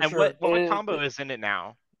 that's for And what sure. what combo is in it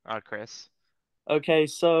now, Chris? okay,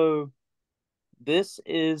 so this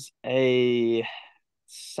is a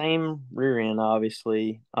same rear end,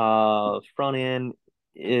 obviously. Front end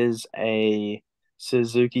is a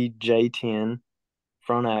Suzuki J10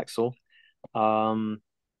 front axle. Um,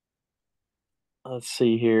 let's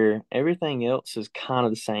see here. Everything else is kind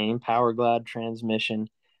of the same. Power glide transmission.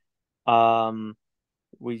 Um,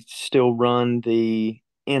 we still run the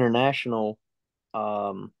international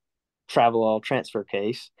um, travel all transfer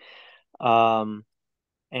case. Um,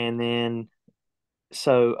 and then,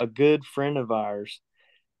 so a good friend of ours,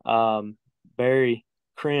 Barry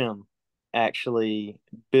Krim, actually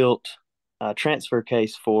built a transfer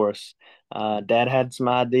case for us. Dad had some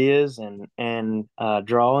ideas and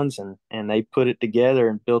drawings, and they put it together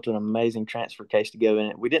and built an amazing transfer case to go in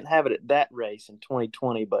it. We didn't have it at that race in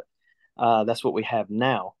 2020, but that's what we have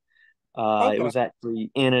now. It Okay. was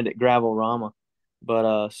actually in it at Gravel Rama,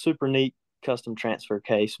 but super neat custom transfer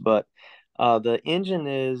case. But the engine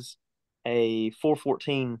is a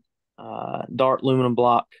 414 Dart aluminum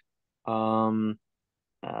block. Um,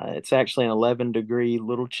 it's actually an 11-degree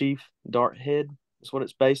Little Chief Dart head. Is what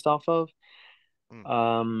it's based off of. Hmm.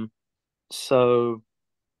 Um, so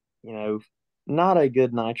you know, not a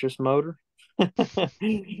good nitrous motor with a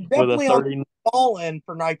Definitely on 30. the all end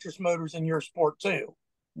for nitrous motors in your sport too.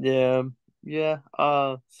 Yeah, yeah.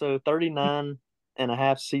 So 39.5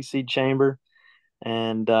 cc chamber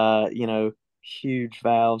and huge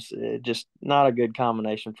valves. Just not a good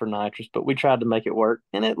combination for nitrous, but we tried to make it work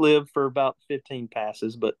and it lived for about 15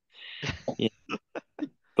 passes, but yeah.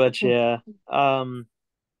 But yeah. Um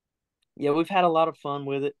yeah, we've had a lot of fun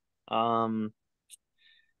with it. Um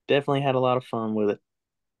Definitely had a lot of fun with it.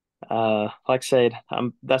 Like I said,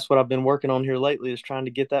 that's what I've been working on here lately is trying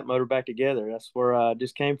to get that motor back together. That's where I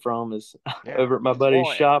just came from is Yeah. over at my buddy's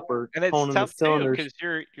Well, shop or and it's honing the tough too cylinders.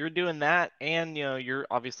 because you're doing that, and you're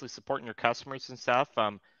obviously supporting your customers and stuff.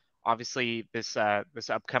 Obviously this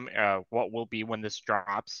upcoming what will be when this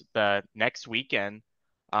drops the next weekend.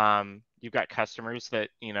 You've got customers that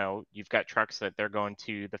you've got trucks that they're going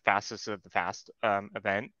to the fastest of the fast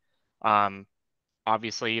event. Um,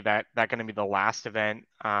 Obviously that going to be the last event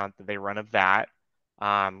that they run of that.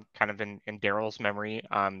 Kind of in Daryl's memory.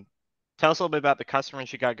 Tell us a little bit about the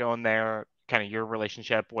customers you got going there, kind of your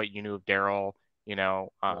relationship, what you knew of Daryl,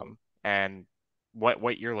 and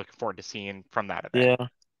what you're looking forward to seeing from that event. Yeah.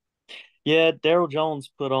 Yeah, Daryl Jones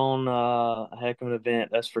put on a heck of an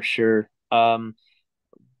event, that's for sure.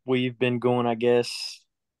 We've been going, I guess,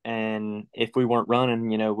 and if we weren't running,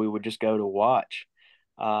 we would just go to watch.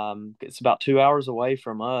 It's about 2 hours away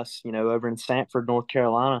from us, over in Sanford, North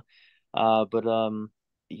Carolina. But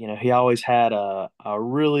he always had a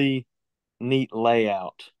really neat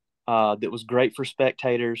layout that was great for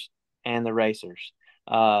spectators and the racers.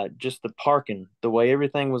 Just the parking, the way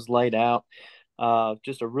everything was laid out,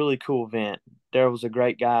 just a really cool event. Daryl was a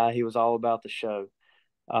great guy. He was all about the show.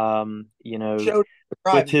 You know, Showed with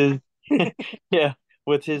driving. his yeah,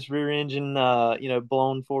 with his rear engine,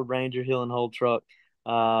 blown Ford Ranger hill and hold truck.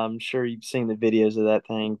 I'm sure you've seen the videos of that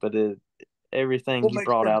thing, but everything We'll he make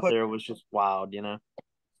brought sure to out put there was just wild.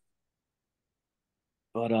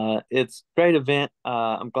 But it's a great event.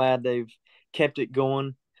 I'm glad they've kept it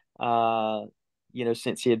going.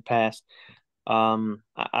 Since he had passed.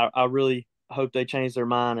 I really hope they change their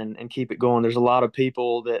mind and keep it going. There's a lot of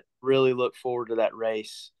people that really look forward to that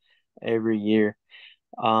race every year.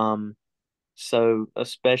 So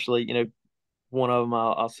especially, one of them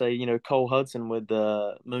I'll say, Cole Hudson with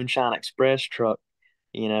the Moonshine Express truck.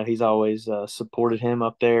 He's always supported him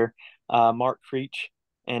up there. Mark Creech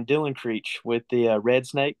and Dylan Creech with the Red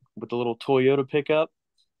Snake with the little Toyota pickup.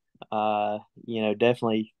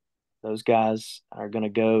 Definitely those guys are going to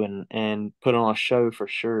go and put on a show for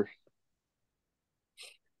sure.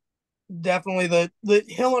 definitely the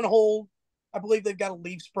hill and hold. I believe they've got a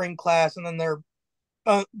leaf spring class, and then they're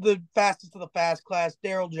the fastest of the fast class.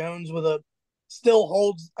 Daryl Jones with a still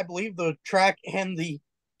holds, I believe, the track and the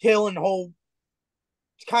hill and hold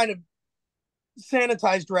kind of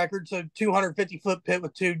sanitized record. So 250-foot pit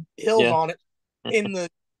with two hills Yeah. on it. In the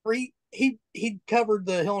three, he covered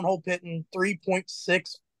the hill and hold pit in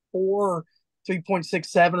 3.64,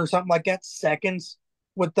 3.67 or something like that seconds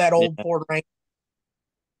with that old Yeah. Ford Ranger.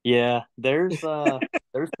 Yeah. There's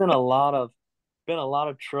been a lot of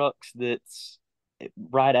trucks that's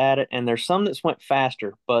right at it, and there's some that's went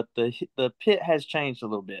faster, but the pit has changed a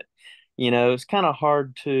little bit. It's kind of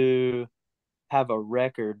hard to have a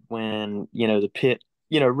record when the pit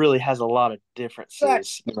really has a lot of Fact,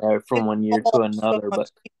 differences from it one year to evolves so another. much.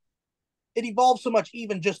 But It evolves so much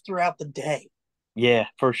even just throughout the day. yeah,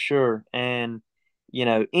 for sure. And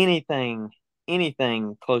anything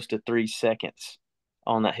close to 3 seconds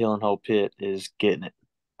on that hill and hole pit is getting it.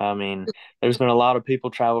 I mean, there's been a lot of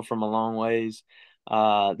people travel from a long ways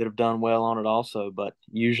that have done well on it also, but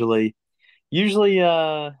usually you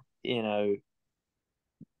know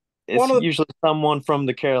One it's of usually someone from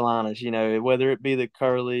the Carolinas, whether it be the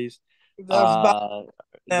Curleys, that was about uh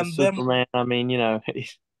the them Superman. I mean,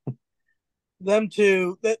 them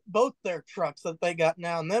two that both their trucks that they got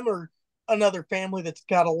now, and them are another family that's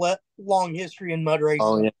got a long history in mud oh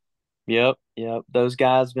racing. yeah. Yep, yep. Those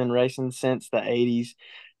guys been racing since the '80s.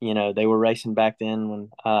 They were racing back then when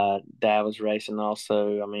Dad was racing.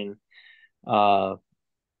 Also, I mean, uh,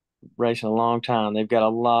 racing a long time. They've got a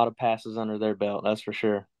lot of passes under their belt. That's for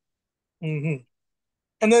sure. Mm-hmm.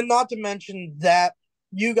 And then, not to mention that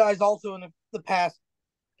you guys also in the past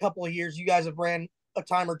couple of years, you guys have ran a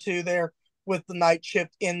time or two there with the night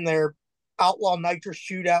shift in their outlaw nitrous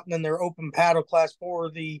shootout and then their open paddle class for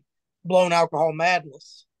the blown alcohol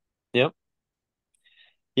madness. Yep.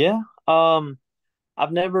 Yeah.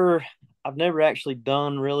 I've never, I've never actually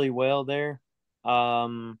done really well there.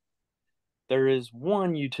 Um, There is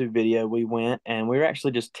one YouTube video we went and we were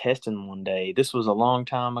actually just testing one day. This was a long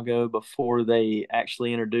time ago before they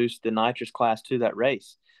actually introduced the nitrous class to that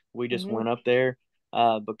race. We just Mm-hmm. went up there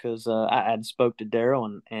because I had spoke to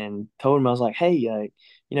Daryl and told him I was like, hey,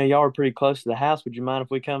 y'all are pretty close to the house. Would you mind if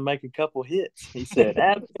we come make a couple hits? He said,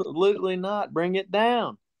 absolutely not. Bring it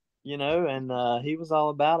down. And he was all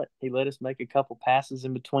about it. He let us make a couple passes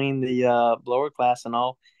in between the blower class and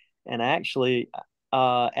all. And actually,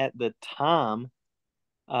 at the time,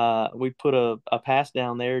 we put a pass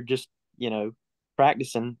down there just,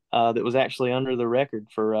 practicing that was actually under the record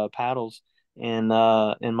for paddles and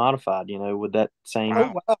modified, with that Oh, same,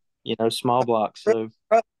 Wow, wow. small block. So,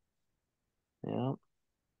 yeah,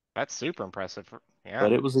 that's super impressive. Yeah.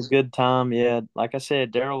 but it was a good time. Yeah, like I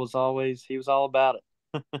said, he was all about it.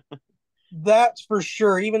 That's for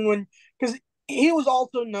sure. Even when, because he was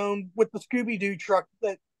also known with the Scooby Doo truck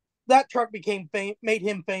that truck made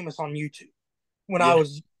him famous on YouTube when I Yeah.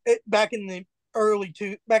 was back in the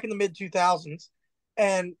back in the mid 2000s,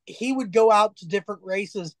 and he would go out to different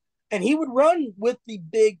races and he would run with the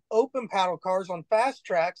big open paddle cars on fast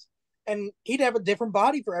tracks, and he'd have a different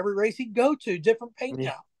body for every race he'd go to, different paint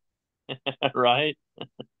Yeah. job. Right.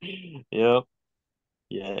 Yep.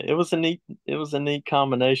 Yeah, it was a neat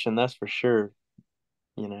combination, that's for sure.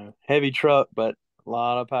 Heavy truck, but a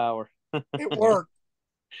lot of power. It worked.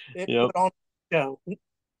 It Yep. put on a show.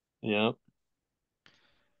 Yep.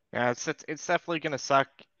 Yeah, it's definitely gonna suck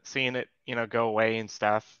seeing it, go away and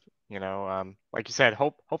stuff. Like you said,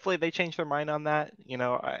 hopefully they change their mind on that.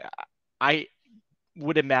 I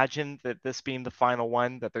would imagine that this being the final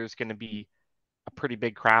one, that there's gonna be a pretty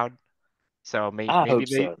big crowd. So I maybe hope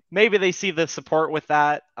they so. maybe they see the support with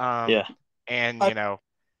that, Yeah. and I,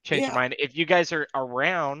 change their yeah. mind. If you guys are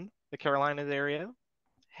around the Carolinas area,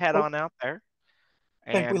 head Oh, on out there.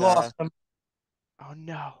 I think we And lost him. oh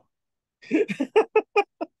no.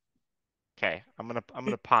 Okay, I'm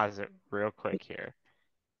gonna pause it real quick here.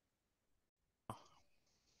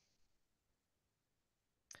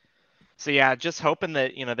 So yeah, just hoping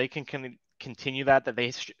that they can continue that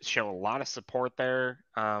they show a lot of support there.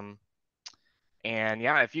 And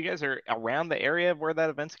yeah, if you guys are around the area where that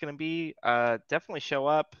event's going to be, definitely show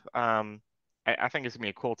up. I think it's gonna be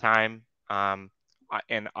a cool time.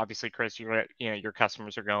 And obviously, Chris, your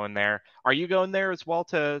customers are going there. Are you going there as well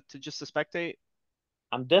to just to spectate?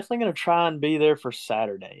 I'm definitely going to try and be there for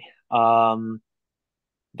Saturday.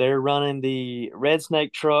 They're running the Red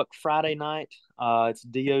Snake truck Friday night. It's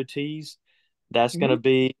DOTs. That's going Mhm. to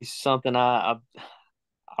be something I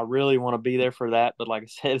really want to be there for that. But like I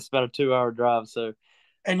said, it's about a 2 hour drive. So,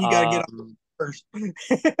 And you got to get up um, first.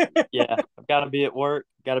 yeah, I've got to be at work.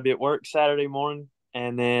 Got to be at work Saturday morning,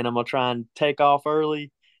 and then I'm gonna try and take off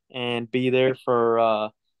early and be there for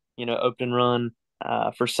open run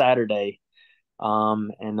for Saturday.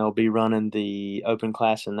 And they'll be running the open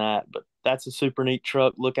class in that. But that's a super neat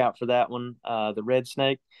truck. Look out for that one. The Red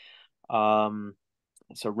Snake. Um,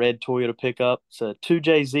 it's a red Toyota pickup. It's a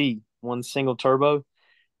 2JZ, one single turbo,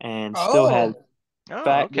 and still has Oh,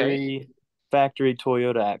 Oh, okay. factory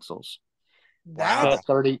Toyota axles. that's Wow. Cut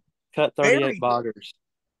 30, cut 38 very boggers.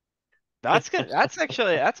 That's good.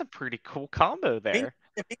 That's a pretty cool combo big. there.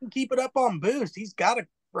 If he can keep it up on boost, he's got a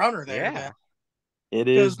runner there then. Yeah. It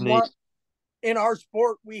Because is neat. in our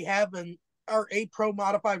sport, we have our A Pro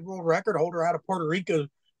modified world record holder out of Puerto Rico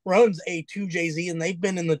runs a 2JZ, and they've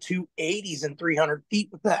been in the 280s and 300 feet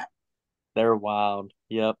with that. They're wild.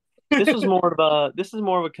 Yep. This is more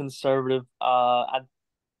of a conservative. I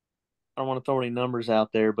don't want to throw any numbers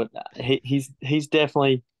out there, but he's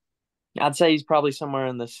definitely, I'd say he's probably somewhere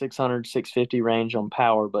in the 600 650 range on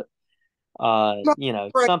power, but Not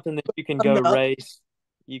right something that you can go enough. race.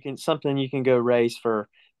 Something you can go race for,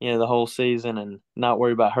 the whole season and not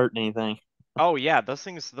worry about hurting anything. Oh yeah,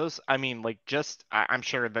 I mean, like I'm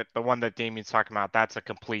sure that the one that Damien's talking about, that's a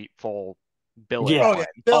complete full billet Yeah. Oh yeah, one.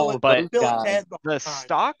 billet Oh, But those billet guys. head the the whole time.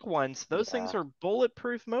 stock ones, those things Yeah. are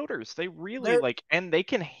bulletproof motors. They really They're and they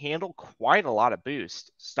can handle quite a lot of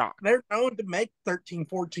boost stock. they're known to make 13,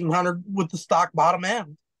 1400 with the stock bottom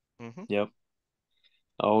end. Hmm. Yep.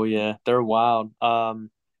 Oh yeah, they're wild.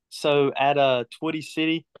 So at Twitty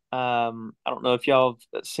City, I don't know if y'all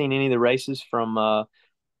have seen any of the races from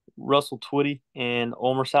Russell Twitty in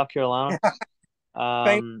Ulmer, South Carolina. Famous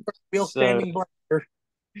Um, wheel so standing blender.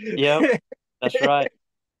 yep, that's right.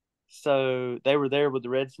 So they were there with the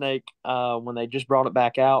Red Snake when they just brought it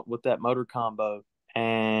back out with that motor combo,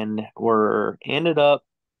 and were ended up,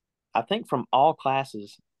 I think, from all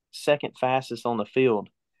classes, second fastest on the field.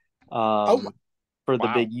 Oh, Um, for the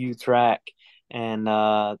Wow. big U track, and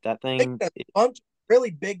that I think thing. that's a bunch of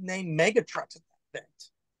really big name mega trucks at that event.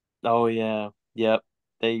 Oh yeah, yep.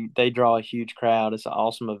 They draw a huge crowd. It's an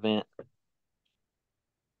awesome event.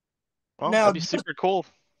 Well, that'd Now, be super cool.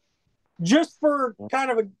 just for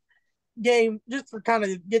kind of a game, just for kind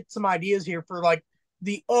of get some ideas here for like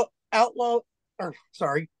the outlaw, or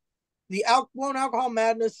sorry, the blown alcohol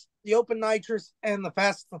madness, the open nitrous, and the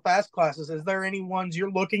fast classes. Is there any ones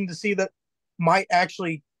you're looking to see that might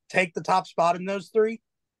actually take the top spot in those three?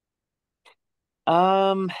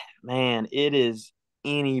 Um, Man, it is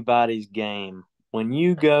anybody's game. When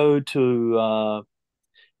you go to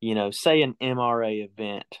say an MRA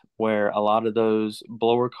event where a lot of those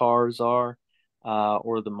blower cars are,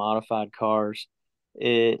 or the modified cars,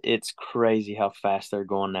 it's crazy how fast they're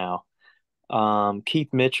going now.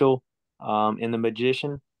 Keith Mitchell, in the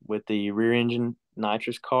Magician with the rear engine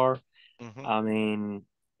nitrous car. Hmm. I mean,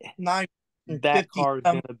 Nine and that 50. car is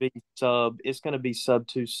going to be it's going to be sub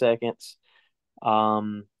 2 seconds.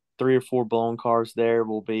 Um, Three or four blown cars there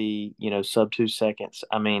will be, sub 2 seconds.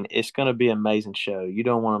 I mean, it's going to be an amazing show. You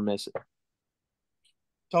don't want to miss it.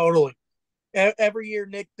 Totally. Every year,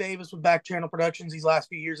 Nick Davis with Back Channel Productions, these last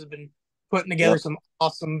few years, have been putting together Yep. some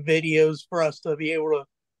awesome videos for us to be able to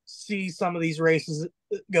see some of these races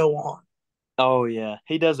go on. Oh yeah,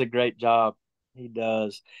 he does a great job. He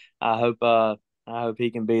does. I hope I hope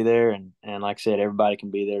he can be there, and like I said, everybody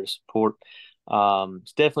can be there to support.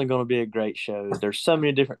 It's definitely going to be a great show. There's so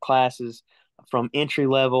many different classes from entry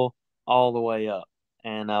level all the way up,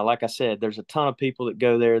 and like I said, there's a ton of people that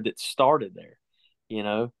go there that started there.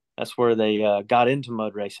 That's where they got into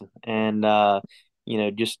mud racing, and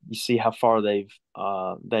just you see how far they've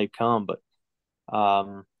come. But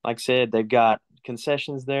like I said, they've got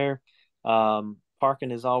concessions there.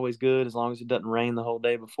 Parking is always good as long as it doesn't rain the whole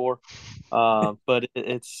day before. But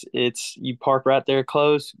it's you park right there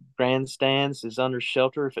close. Grandstands is under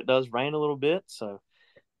shelter if it does rain a little bit. So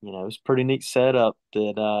it's a pretty neat setup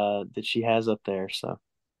that she has up there. So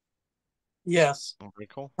Yes, Very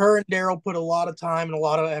cool. her and Daryl put a lot of time and a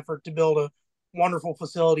lot of effort to build a wonderful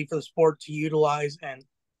facility for the sport to utilize. And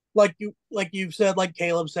you've said, like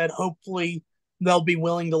Caleb said, hopefully they'll be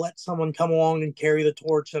willing to let someone come along and carry the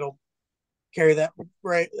torch that'll carry that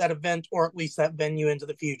event or at least that venue into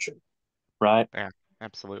the future. right, Yeah,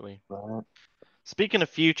 absolutely. right. Speaking of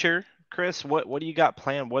future, Chris, what do you got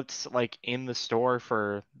planned? What's like in the store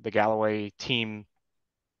for the Galloway team?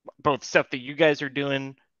 Both stuff that you guys are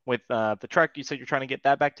doing with the truck. You said you're trying to get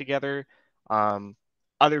that back together. Um,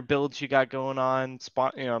 Other builds you got going on,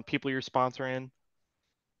 people you're sponsoring.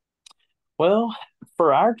 Well,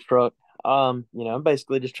 for our truck, I'm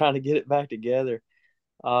basically just trying to get it back together.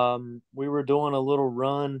 We were doing a little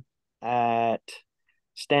run at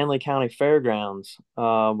Stanley County Fairgrounds.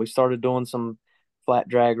 We started doing some flat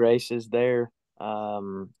drag races there.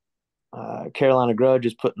 Carolina Grudge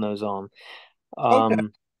is putting those on. Okay.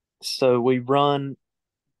 So we run,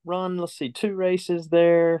 let's see, two races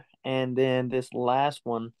there, and then this last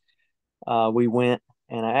one, we went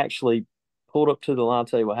and I actually pulled up to the line. I'll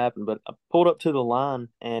tell you what happened, but I pulled up to the line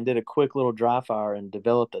and did a quick little dry fire and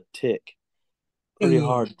developed a tick, pretty Ooh.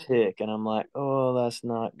 hard tick. And I'm like, oh, that's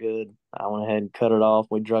not good. I went ahead and cut it off.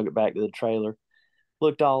 We drug it back to the trailer,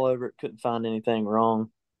 looked all over it, couldn't find anything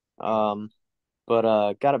wrong. Um,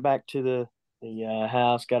 but got it back to the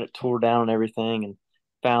house, got it tore down and everything, and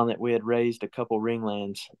found that we had raised a couple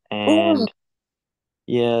ringlands. Ooh. And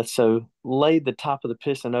yeah, so laid the top of the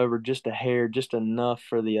piston over just a hair, just enough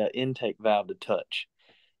for the intake valve to touch.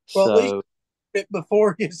 Well, at least So, it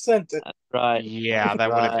before you sent it. right, Yeah,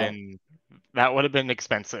 right. that would have been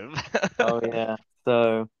expensive. Oh yeah.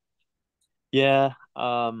 So yeah.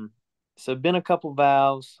 So been a couple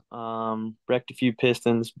valves, wrecked a few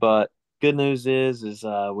pistons, but good news is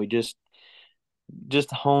we just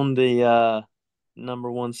honed the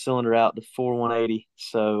number one cylinder out to 4180,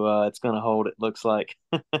 so it's gonna hold. It looks like.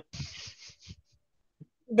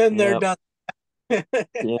 Been there, Yep. done.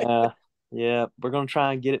 Yeah. Yeah. We're gonna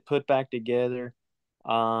try and get it put back together.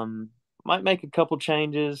 Um, might make a couple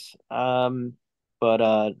changes,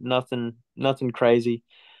 but nothing crazy.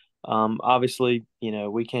 Obviously,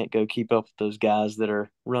 we can't go keep up with those guys that are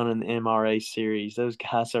running the MRA series. Those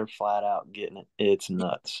guys are flat out getting it. It's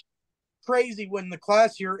nuts. Crazy when the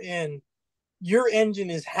class you're in, your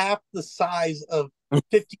engine is half the size of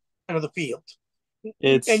 50% of the field.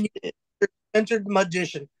 It's And you entered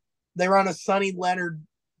Magician. They run a Sonny Leonard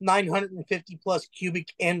 950 plus cubic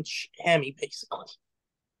inch Hemi, basically.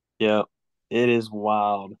 yeah, it is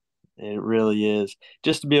wild. It really is.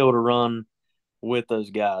 Just to be able to run with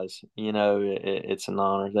those guys, it's an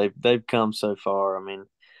honor. They've come so far. I mean,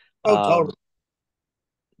 Oh, um, totally.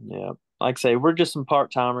 yeah, like I say, we're just some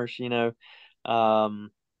part timers.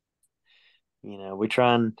 Um, we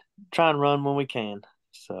try and run when we can.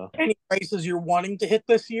 So, Any races you're wanting to hit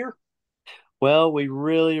this year? well, we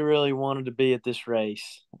really, really wanted to be at this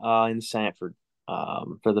race in Sanford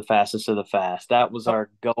for the fastest of the fast. That was Oh, our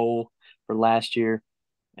goal for last year,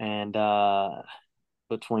 and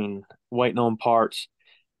between waiting on parts,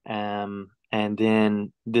 and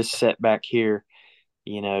then this setback here,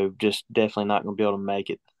 just definitely not going to be able to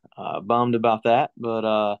make it. Bummed about that,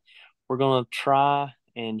 but we're going to try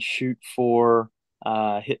and shoot for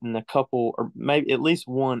hitting a couple or maybe at least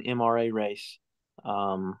one MRA race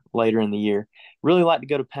later in the year. Really like to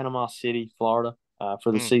go to Panama City, Florida,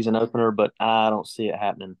 for the Mm. season opener, but I don't see it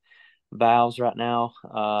happening. Valves right now,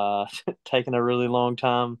 taking a really long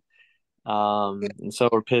time, and so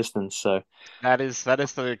are pistons. So That is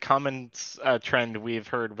the common trend we've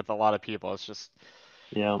heard with a lot of people. It's just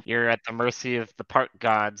yeah, you're at the mercy of the part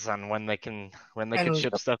gods on when they can and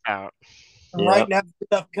ship stuff out. yeah, right now,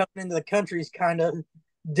 stuff coming into the country is kind of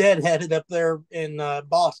deadheaded up there in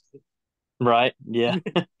Boston. right, yeah,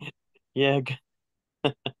 yeah,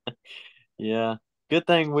 yeah. Good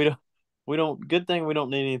thing good thing we don't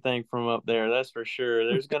need anything from up there. That's for sure.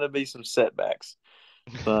 There's gonna be some setbacks,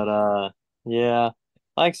 but yeah,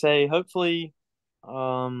 like I say,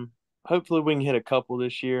 um, hopefully we can hit a couple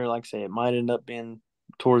this year. Like I say, it might end up being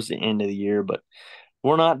towards the end of the year, but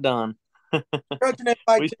we're not done. Encouraging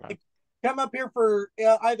everybody We to come up here for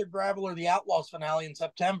either Gravel or the Outlaws finale in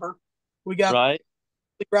September. We got right,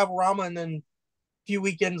 the Gravel Rama, and then a few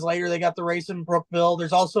weekends later they got the race in Brookville.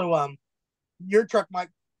 There's also your truck might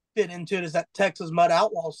fit into it, is that Texas Mud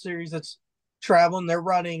Outlaws series that's traveling. They're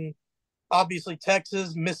running obviously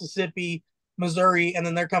Texas, Mississippi, Missouri, and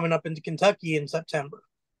then they're coming up into Kentucky in September.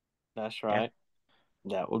 that's Yeah. right.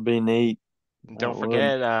 That would be neat. And That don't would.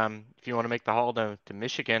 forget, if you want to make the haul to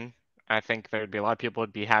Michigan, I think there'd be a lot of people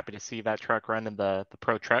would be happy to see that truck run in the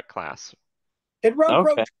pro truck class. It run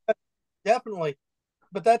pro Okay. truck, definitely,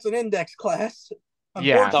 but that's an index class.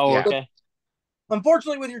 Yeah, Unfortunately, Oh, yeah. okay.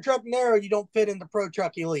 unfortunately, with your truck narrow, you don't fit into pro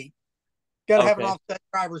truck elite. Got to have an Okay. offset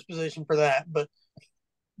driver's position for that, but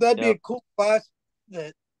that'd be a Yep. cool class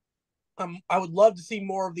that I would love to see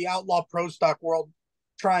more of the outlaw pro stock world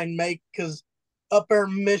try and make, because up there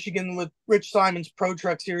in Michigan with Rich Simon's Pro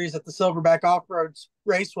Truck Series at the Silverback Off Road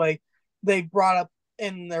Raceway, they brought up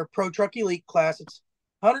in their Pro Truck Elite class. It's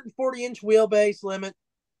 140-inch wheelbase limit,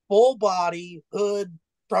 full body, hood,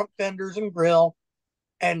 front fenders, and grill,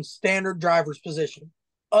 and standard driver's position.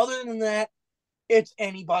 Other than that, it's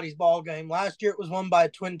anybody's ball game. Last year, it was won by a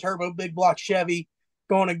twin turbo big block Chevy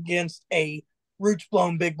going against a roots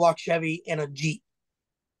blown big block Chevy in a Jeep.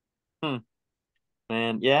 Hmm.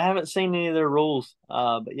 Man, yeah, I haven't seen any of their rules.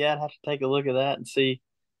 But yeah, I'd have to take a look at that and see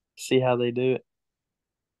how they do it.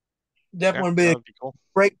 Yeah, Definitely be that a would be cool.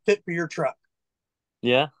 great fit for your truck.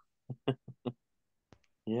 Yeah.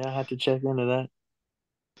 Yeah, I have to check into that.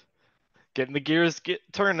 Getting the gears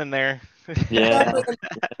turning there. Yeah.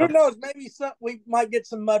 Who knows? Maybe we might get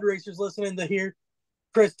some mud racers listening to hear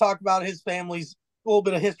Chris talk about his family's a little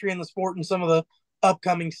bit of history in the sport and some of the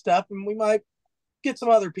upcoming stuff, and we might get some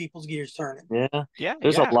other people's gears turning. Yeah. Yeah,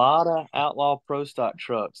 There's a yeah. lot of outlaw pro stock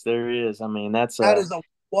trucks. There is. I mean, that's That is a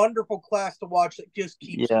wonderful class to watch that just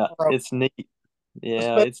keeps yeah, growing, it's neat. Yeah,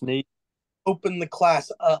 especially it's neat, open the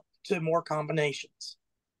class up to more combinations.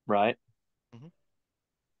 right? Mhm.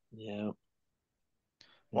 Yeah.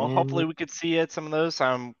 Well, And hopefully we could see at some of those.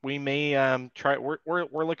 We may try.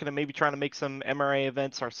 We're looking at maybe trying to make some MRA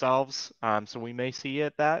events ourselves. So we may see you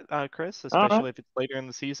at that, Chris, all right. especially if it's later in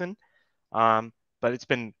the season. But it's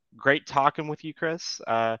been great talking with you, Chris.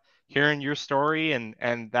 Hearing your story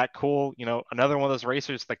and that cool, another one of those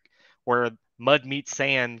racers like where mud meets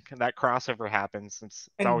sand, that crossover happens. It's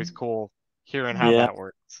always And cool hearing how Yeah. that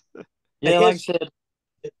works. the Yeah, like I history. said,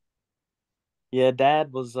 yeah,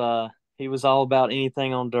 Dad was he was all about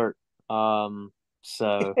anything on dirt.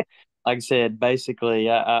 So like I said, basically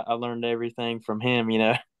I learned everything from him.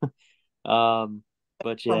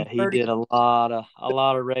 But yeah, From he 30, did a lot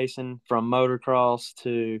of racing from motocross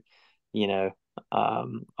to, you know,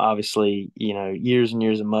 obviously, years and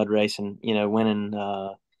years of mud racing, winning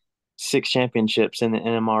 6 championships in the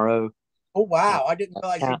NMRO oh and wow, I didn't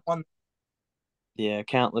realize he count won. yeah,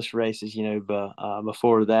 countless races, but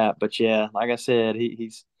before that. But yeah, like I said,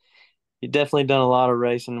 he definitely done a lot of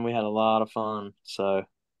racing. We had a lot of fun. So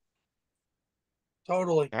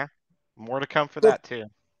Totally. Yeah, more to come for Look, that too.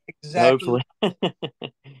 exactly hopefully.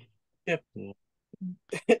 the shift. Yeah.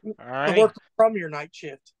 All The righty. work from your night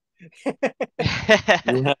shift.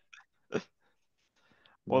 Yeah.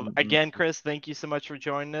 Well, Mhm. again, Chris, thank you so much for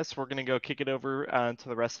joining us. We're going to go kick it over to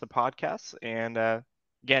the rest of the podcast. And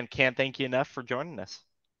again, can't thank you enough for joining us.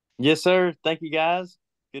 Yes, sir. Thank you, guys.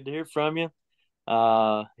 Good to hear from you.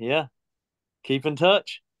 Yeah, keep in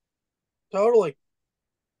touch. Totally.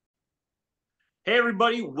 Hey,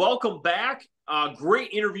 everybody, welcome back.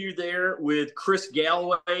 Great interview there with Chris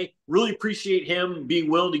Galloway. Really appreciate him being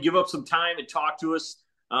willing to give up some time and talk to us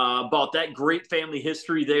about that great family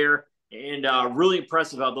history there. And really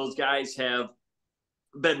impressive how those guys have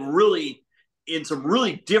been really in some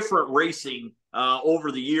really different racing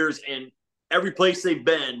over the years. And every place they've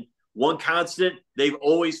been, one constant, they've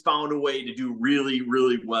always found a way to do really,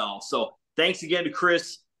 really well. So thanks again to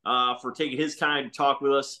Chris for taking his time to talk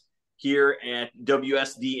with us here at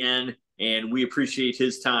WSDN, and we appreciate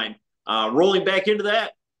his time. Rolling back into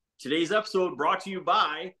that, today's episode brought to you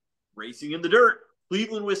by Racing in the Dirt,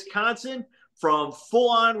 Cleveland, Wisconsin, from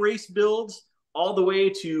full-on race builds all the way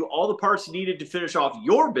to all the parts needed to finish off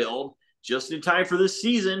your build just in time for this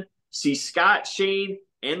season. See Scott, Shane,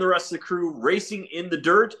 and the rest of the crew racing in the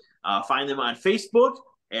dirt. Find them on Facebook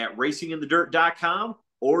at racinginthedirt.com,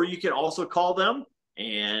 or you can also call them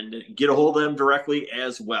and get a hold of them directly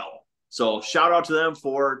as well. So shout out to them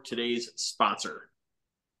for today's sponsor.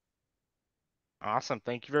 Awesome.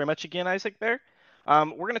 Thank you very much again, Isaac, there.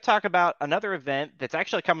 We're going to talk about another event that's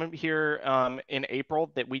actually coming here in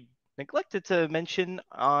April that we neglected to mention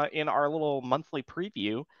in our little monthly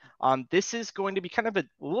preview. This is going to be kind of a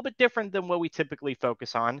little bit different than what we typically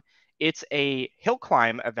focus on. It's a hill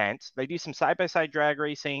climb event. They do some side-by-side drag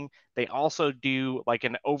racing. They also do like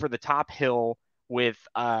an over-the-top hill with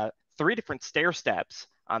 3 different stair steps.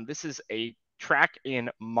 This is a track in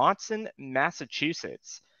Monson,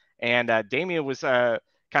 Massachusetts. And Damian was kind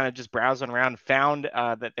of just browsing around, found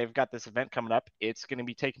that they've got this event coming up. It's going to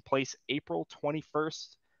be taking place April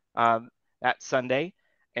 21st, that Sunday.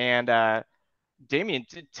 And Damian,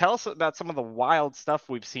 tell us about some of the wild stuff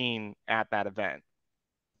we've seen at that event.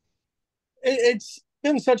 It's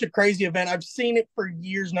been such a crazy event. I've seen it for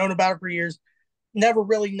years, known about it for years, never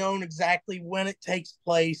really known exactly when it takes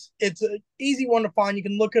place. It's an easy one to find. You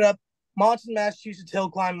can look it up. Monson, Massachusetts Hill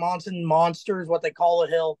Climb, Monson Monster is what they call a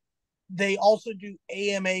hill. They also do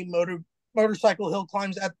AMA motorcycle hill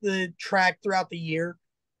climbs at the track throughout the year.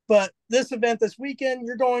 But this event this weekend,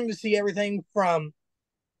 you're going to see everything from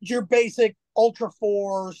your basic Ultra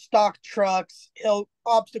 4 stock trucks, hill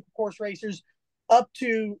obstacle course racers, up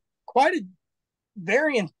to quite a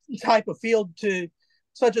variant type of field to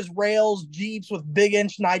such as rails, Jeeps with big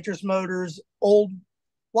inch nitrous motors,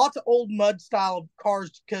 lots of old mud style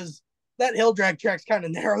cars because that hill drag track's kind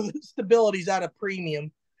of narrow. The stability's at a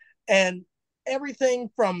premium. And everything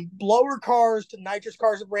from blower cars to nitrous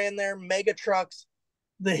cars that ran there, mega trucks.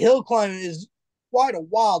 The hill climb is quite a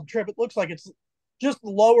wild trip. It looks like it's just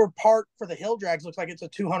the lower part for the hill drags looks like it's a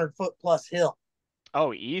 200-foot plus hill.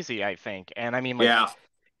 Oh, easy, I think. And I mean, like, Yeah.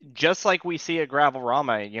 just like we see at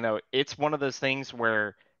Gravelrama, it's one of those things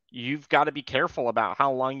where you've got to be careful about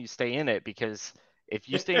how long you stay in it, because if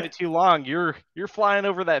you stay in it too long, you're flying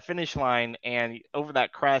over that finish line and over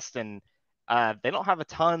that crest, and they don't have a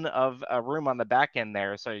ton of room on the back end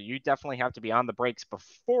there, so you definitely have to be on the brakes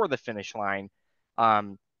before the finish line.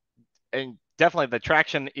 Um, and definitely the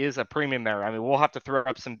traction is a premium there. I mean, we'll have to throw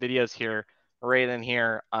up some videos here, right in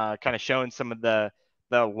here, kind of showing some of the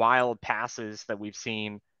wild passes that we've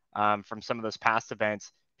seen from some of those past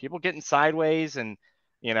events. People getting sideways, and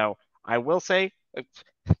I will say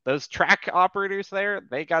those track operators there,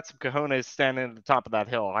 they got some cojones standing at the top of that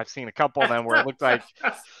hill. I've seen a couple of them where it looked like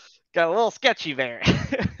got a little sketchy there.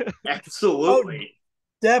 Oh, Absolutely.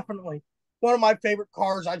 definitely. One of my favorite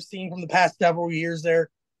cars I've seen from the past several years there.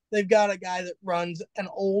 They've got a guy that runs an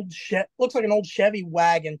looks like an old Chevy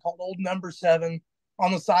wagon called Old Number 7.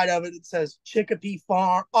 On the side of it, it says Chicopee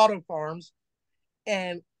Auto Farms.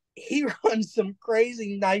 And he runs some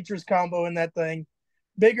crazy nitrous combo in that thing.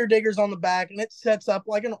 Bigger diggers on the back, and it sets up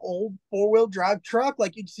like an old four-wheel drive truck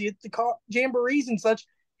like you'd see at the jamborees and such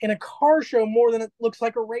in a car show more than it looks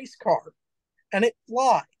like a race car. And it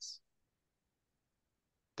flies.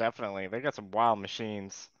 Definitely, they got some wild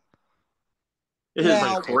machines. It is Pretty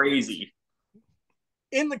Now, cool. crazy.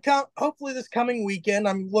 hopefully this coming weekend,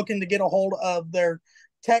 I'm looking to get a hold of their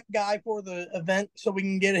tech guy for the event so we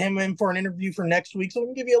can get him in for an interview for next week, so we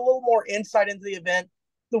can give you a little more insight into the event,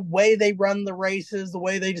 the way they run the races, the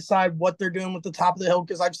way they decide what they're doing with the top of the hill,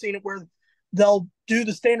 because I've seen it where they'll do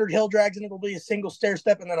the standard hill drags and it'll be a single stair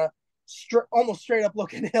step and then a almost straight up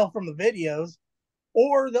looking hill from the videos,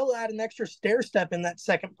 or they'll add an extra stair step in that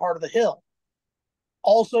second part of the hill.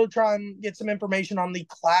 Also try and get some information on the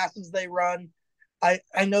classes they run.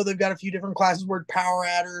 I know they've got a few different classes where power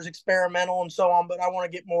adders, experimental, and so on, but I want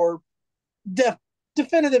to get more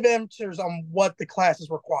definitive answers on what the classes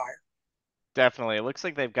require. Definitely. It looks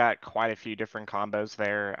like they've got quite a few different combos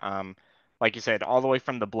there. Like you said, all the way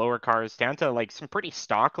from the blower cars down to like some pretty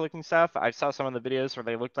stock looking stuff. I saw some of the videos where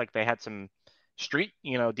they looked like they had some street,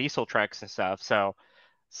 diesel trucks and stuff. So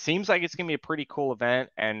seems like it's gonna be a pretty cool event.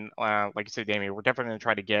 And like you said, Damien, we're definitely gonna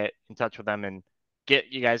try to get in touch with them and get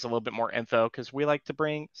you guys a little bit more info, because we like to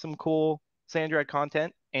bring some cool sand drag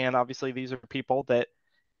content. And obviously, these are people that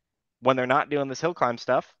when they're not doing this hill climb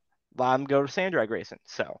stuff, let them go to sand drag racing.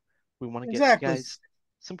 So we want to get you Exactly. guys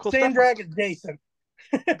some cool Sand stuff on. drag adjacent.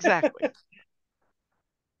 Exactly.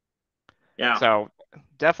 Yeah. So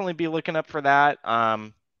definitely be looking up for that.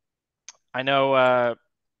 I know,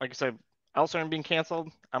 like I said, Elsinore being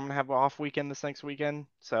canceled. I'm gonna have an off weekend this next weekend,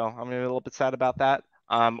 so I'm gonna be a little bit sad about that.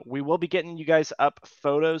 We will be getting you guys up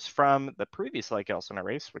photos from the previous Lake Elsinore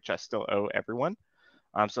race, which I still owe everyone.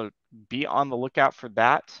 So be on the lookout for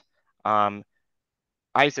that.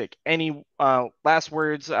 Isaac, any last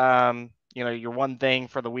words? Your one thing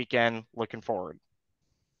for the weekend looking forward.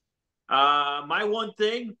 My one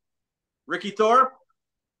thing, Ricky Thorpe,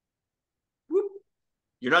 whoop,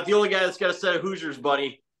 you're not the only guy that's got a set of Hoosiers,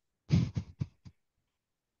 buddy.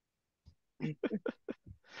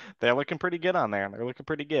 They're looking pretty good on there. They're looking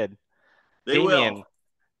pretty good. They Damian,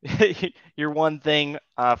 will. your one thing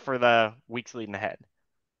for the weeks leading ahead.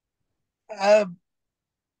 Uh,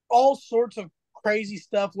 all sorts of crazy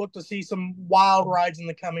stuff. Look to see some wild rides in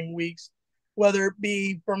the coming weeks, whether it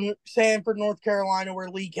be from Sanford, North Carolina, where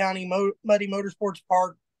Lee County Muddy Motorsports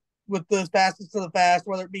Park with the fastest of the fast,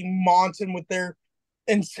 whether it be Monson with their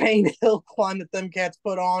insane hill climb that them cats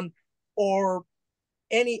put on, or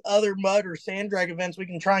any other mud or sand drag events we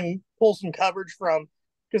can try and pull some coverage from,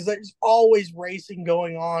 because there's always racing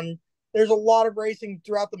going on. There's a lot of racing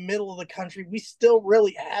throughout the middle of the country. We still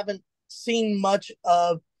really haven't seen much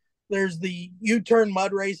of. There's the U-turn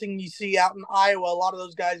mud racing you see out in Iowa. A lot of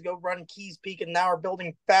those guys go run Keys Peak and now are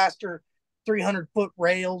building faster 300-foot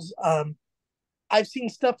rails. I've seen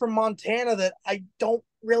stuff from Montana that I don't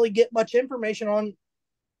really get much information on,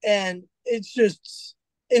 and it's just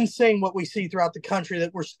insane what we see throughout the country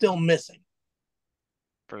that we're still missing.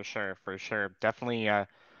 For sure, for sure. Definitely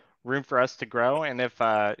room for us to grow. And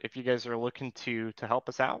if you guys are looking to help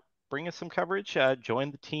us out, bring us some coverage,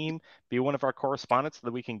 join the team, be one of our correspondents so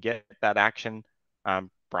that we can get that action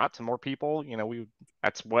brought to more people.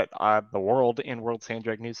 That's what the world in World Sand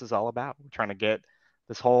Drag News is all about. We're trying to get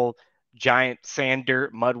this whole giant sand,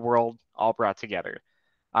 dirt, mud world all brought together.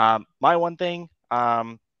 My one thing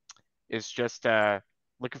is just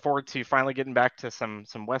looking forward to finally getting back to some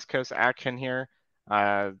West Coast action here.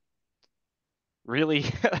 Really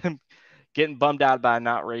getting bummed out by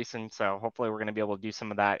not racing. So hopefully we're going to be able to do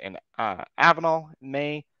some of that in Avenal in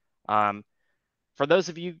May. For those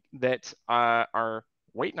of you that are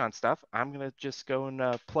waiting on stuff, I'm going to just go and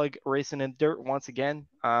plug Racing in Dirt once again.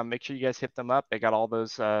 Make sure you guys hit them up. They got all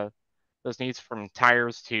those needs from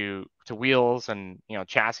tires to wheels and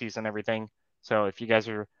chassis and everything. So if you guys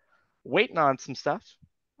are waiting on some stuff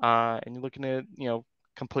and you're looking to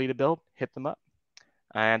complete a build, hit them up.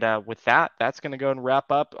 And with that, that's going to go and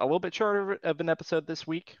wrap up a little bit shorter of an episode this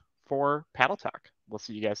week for Paddle Talk. We'll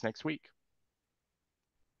see you guys next week.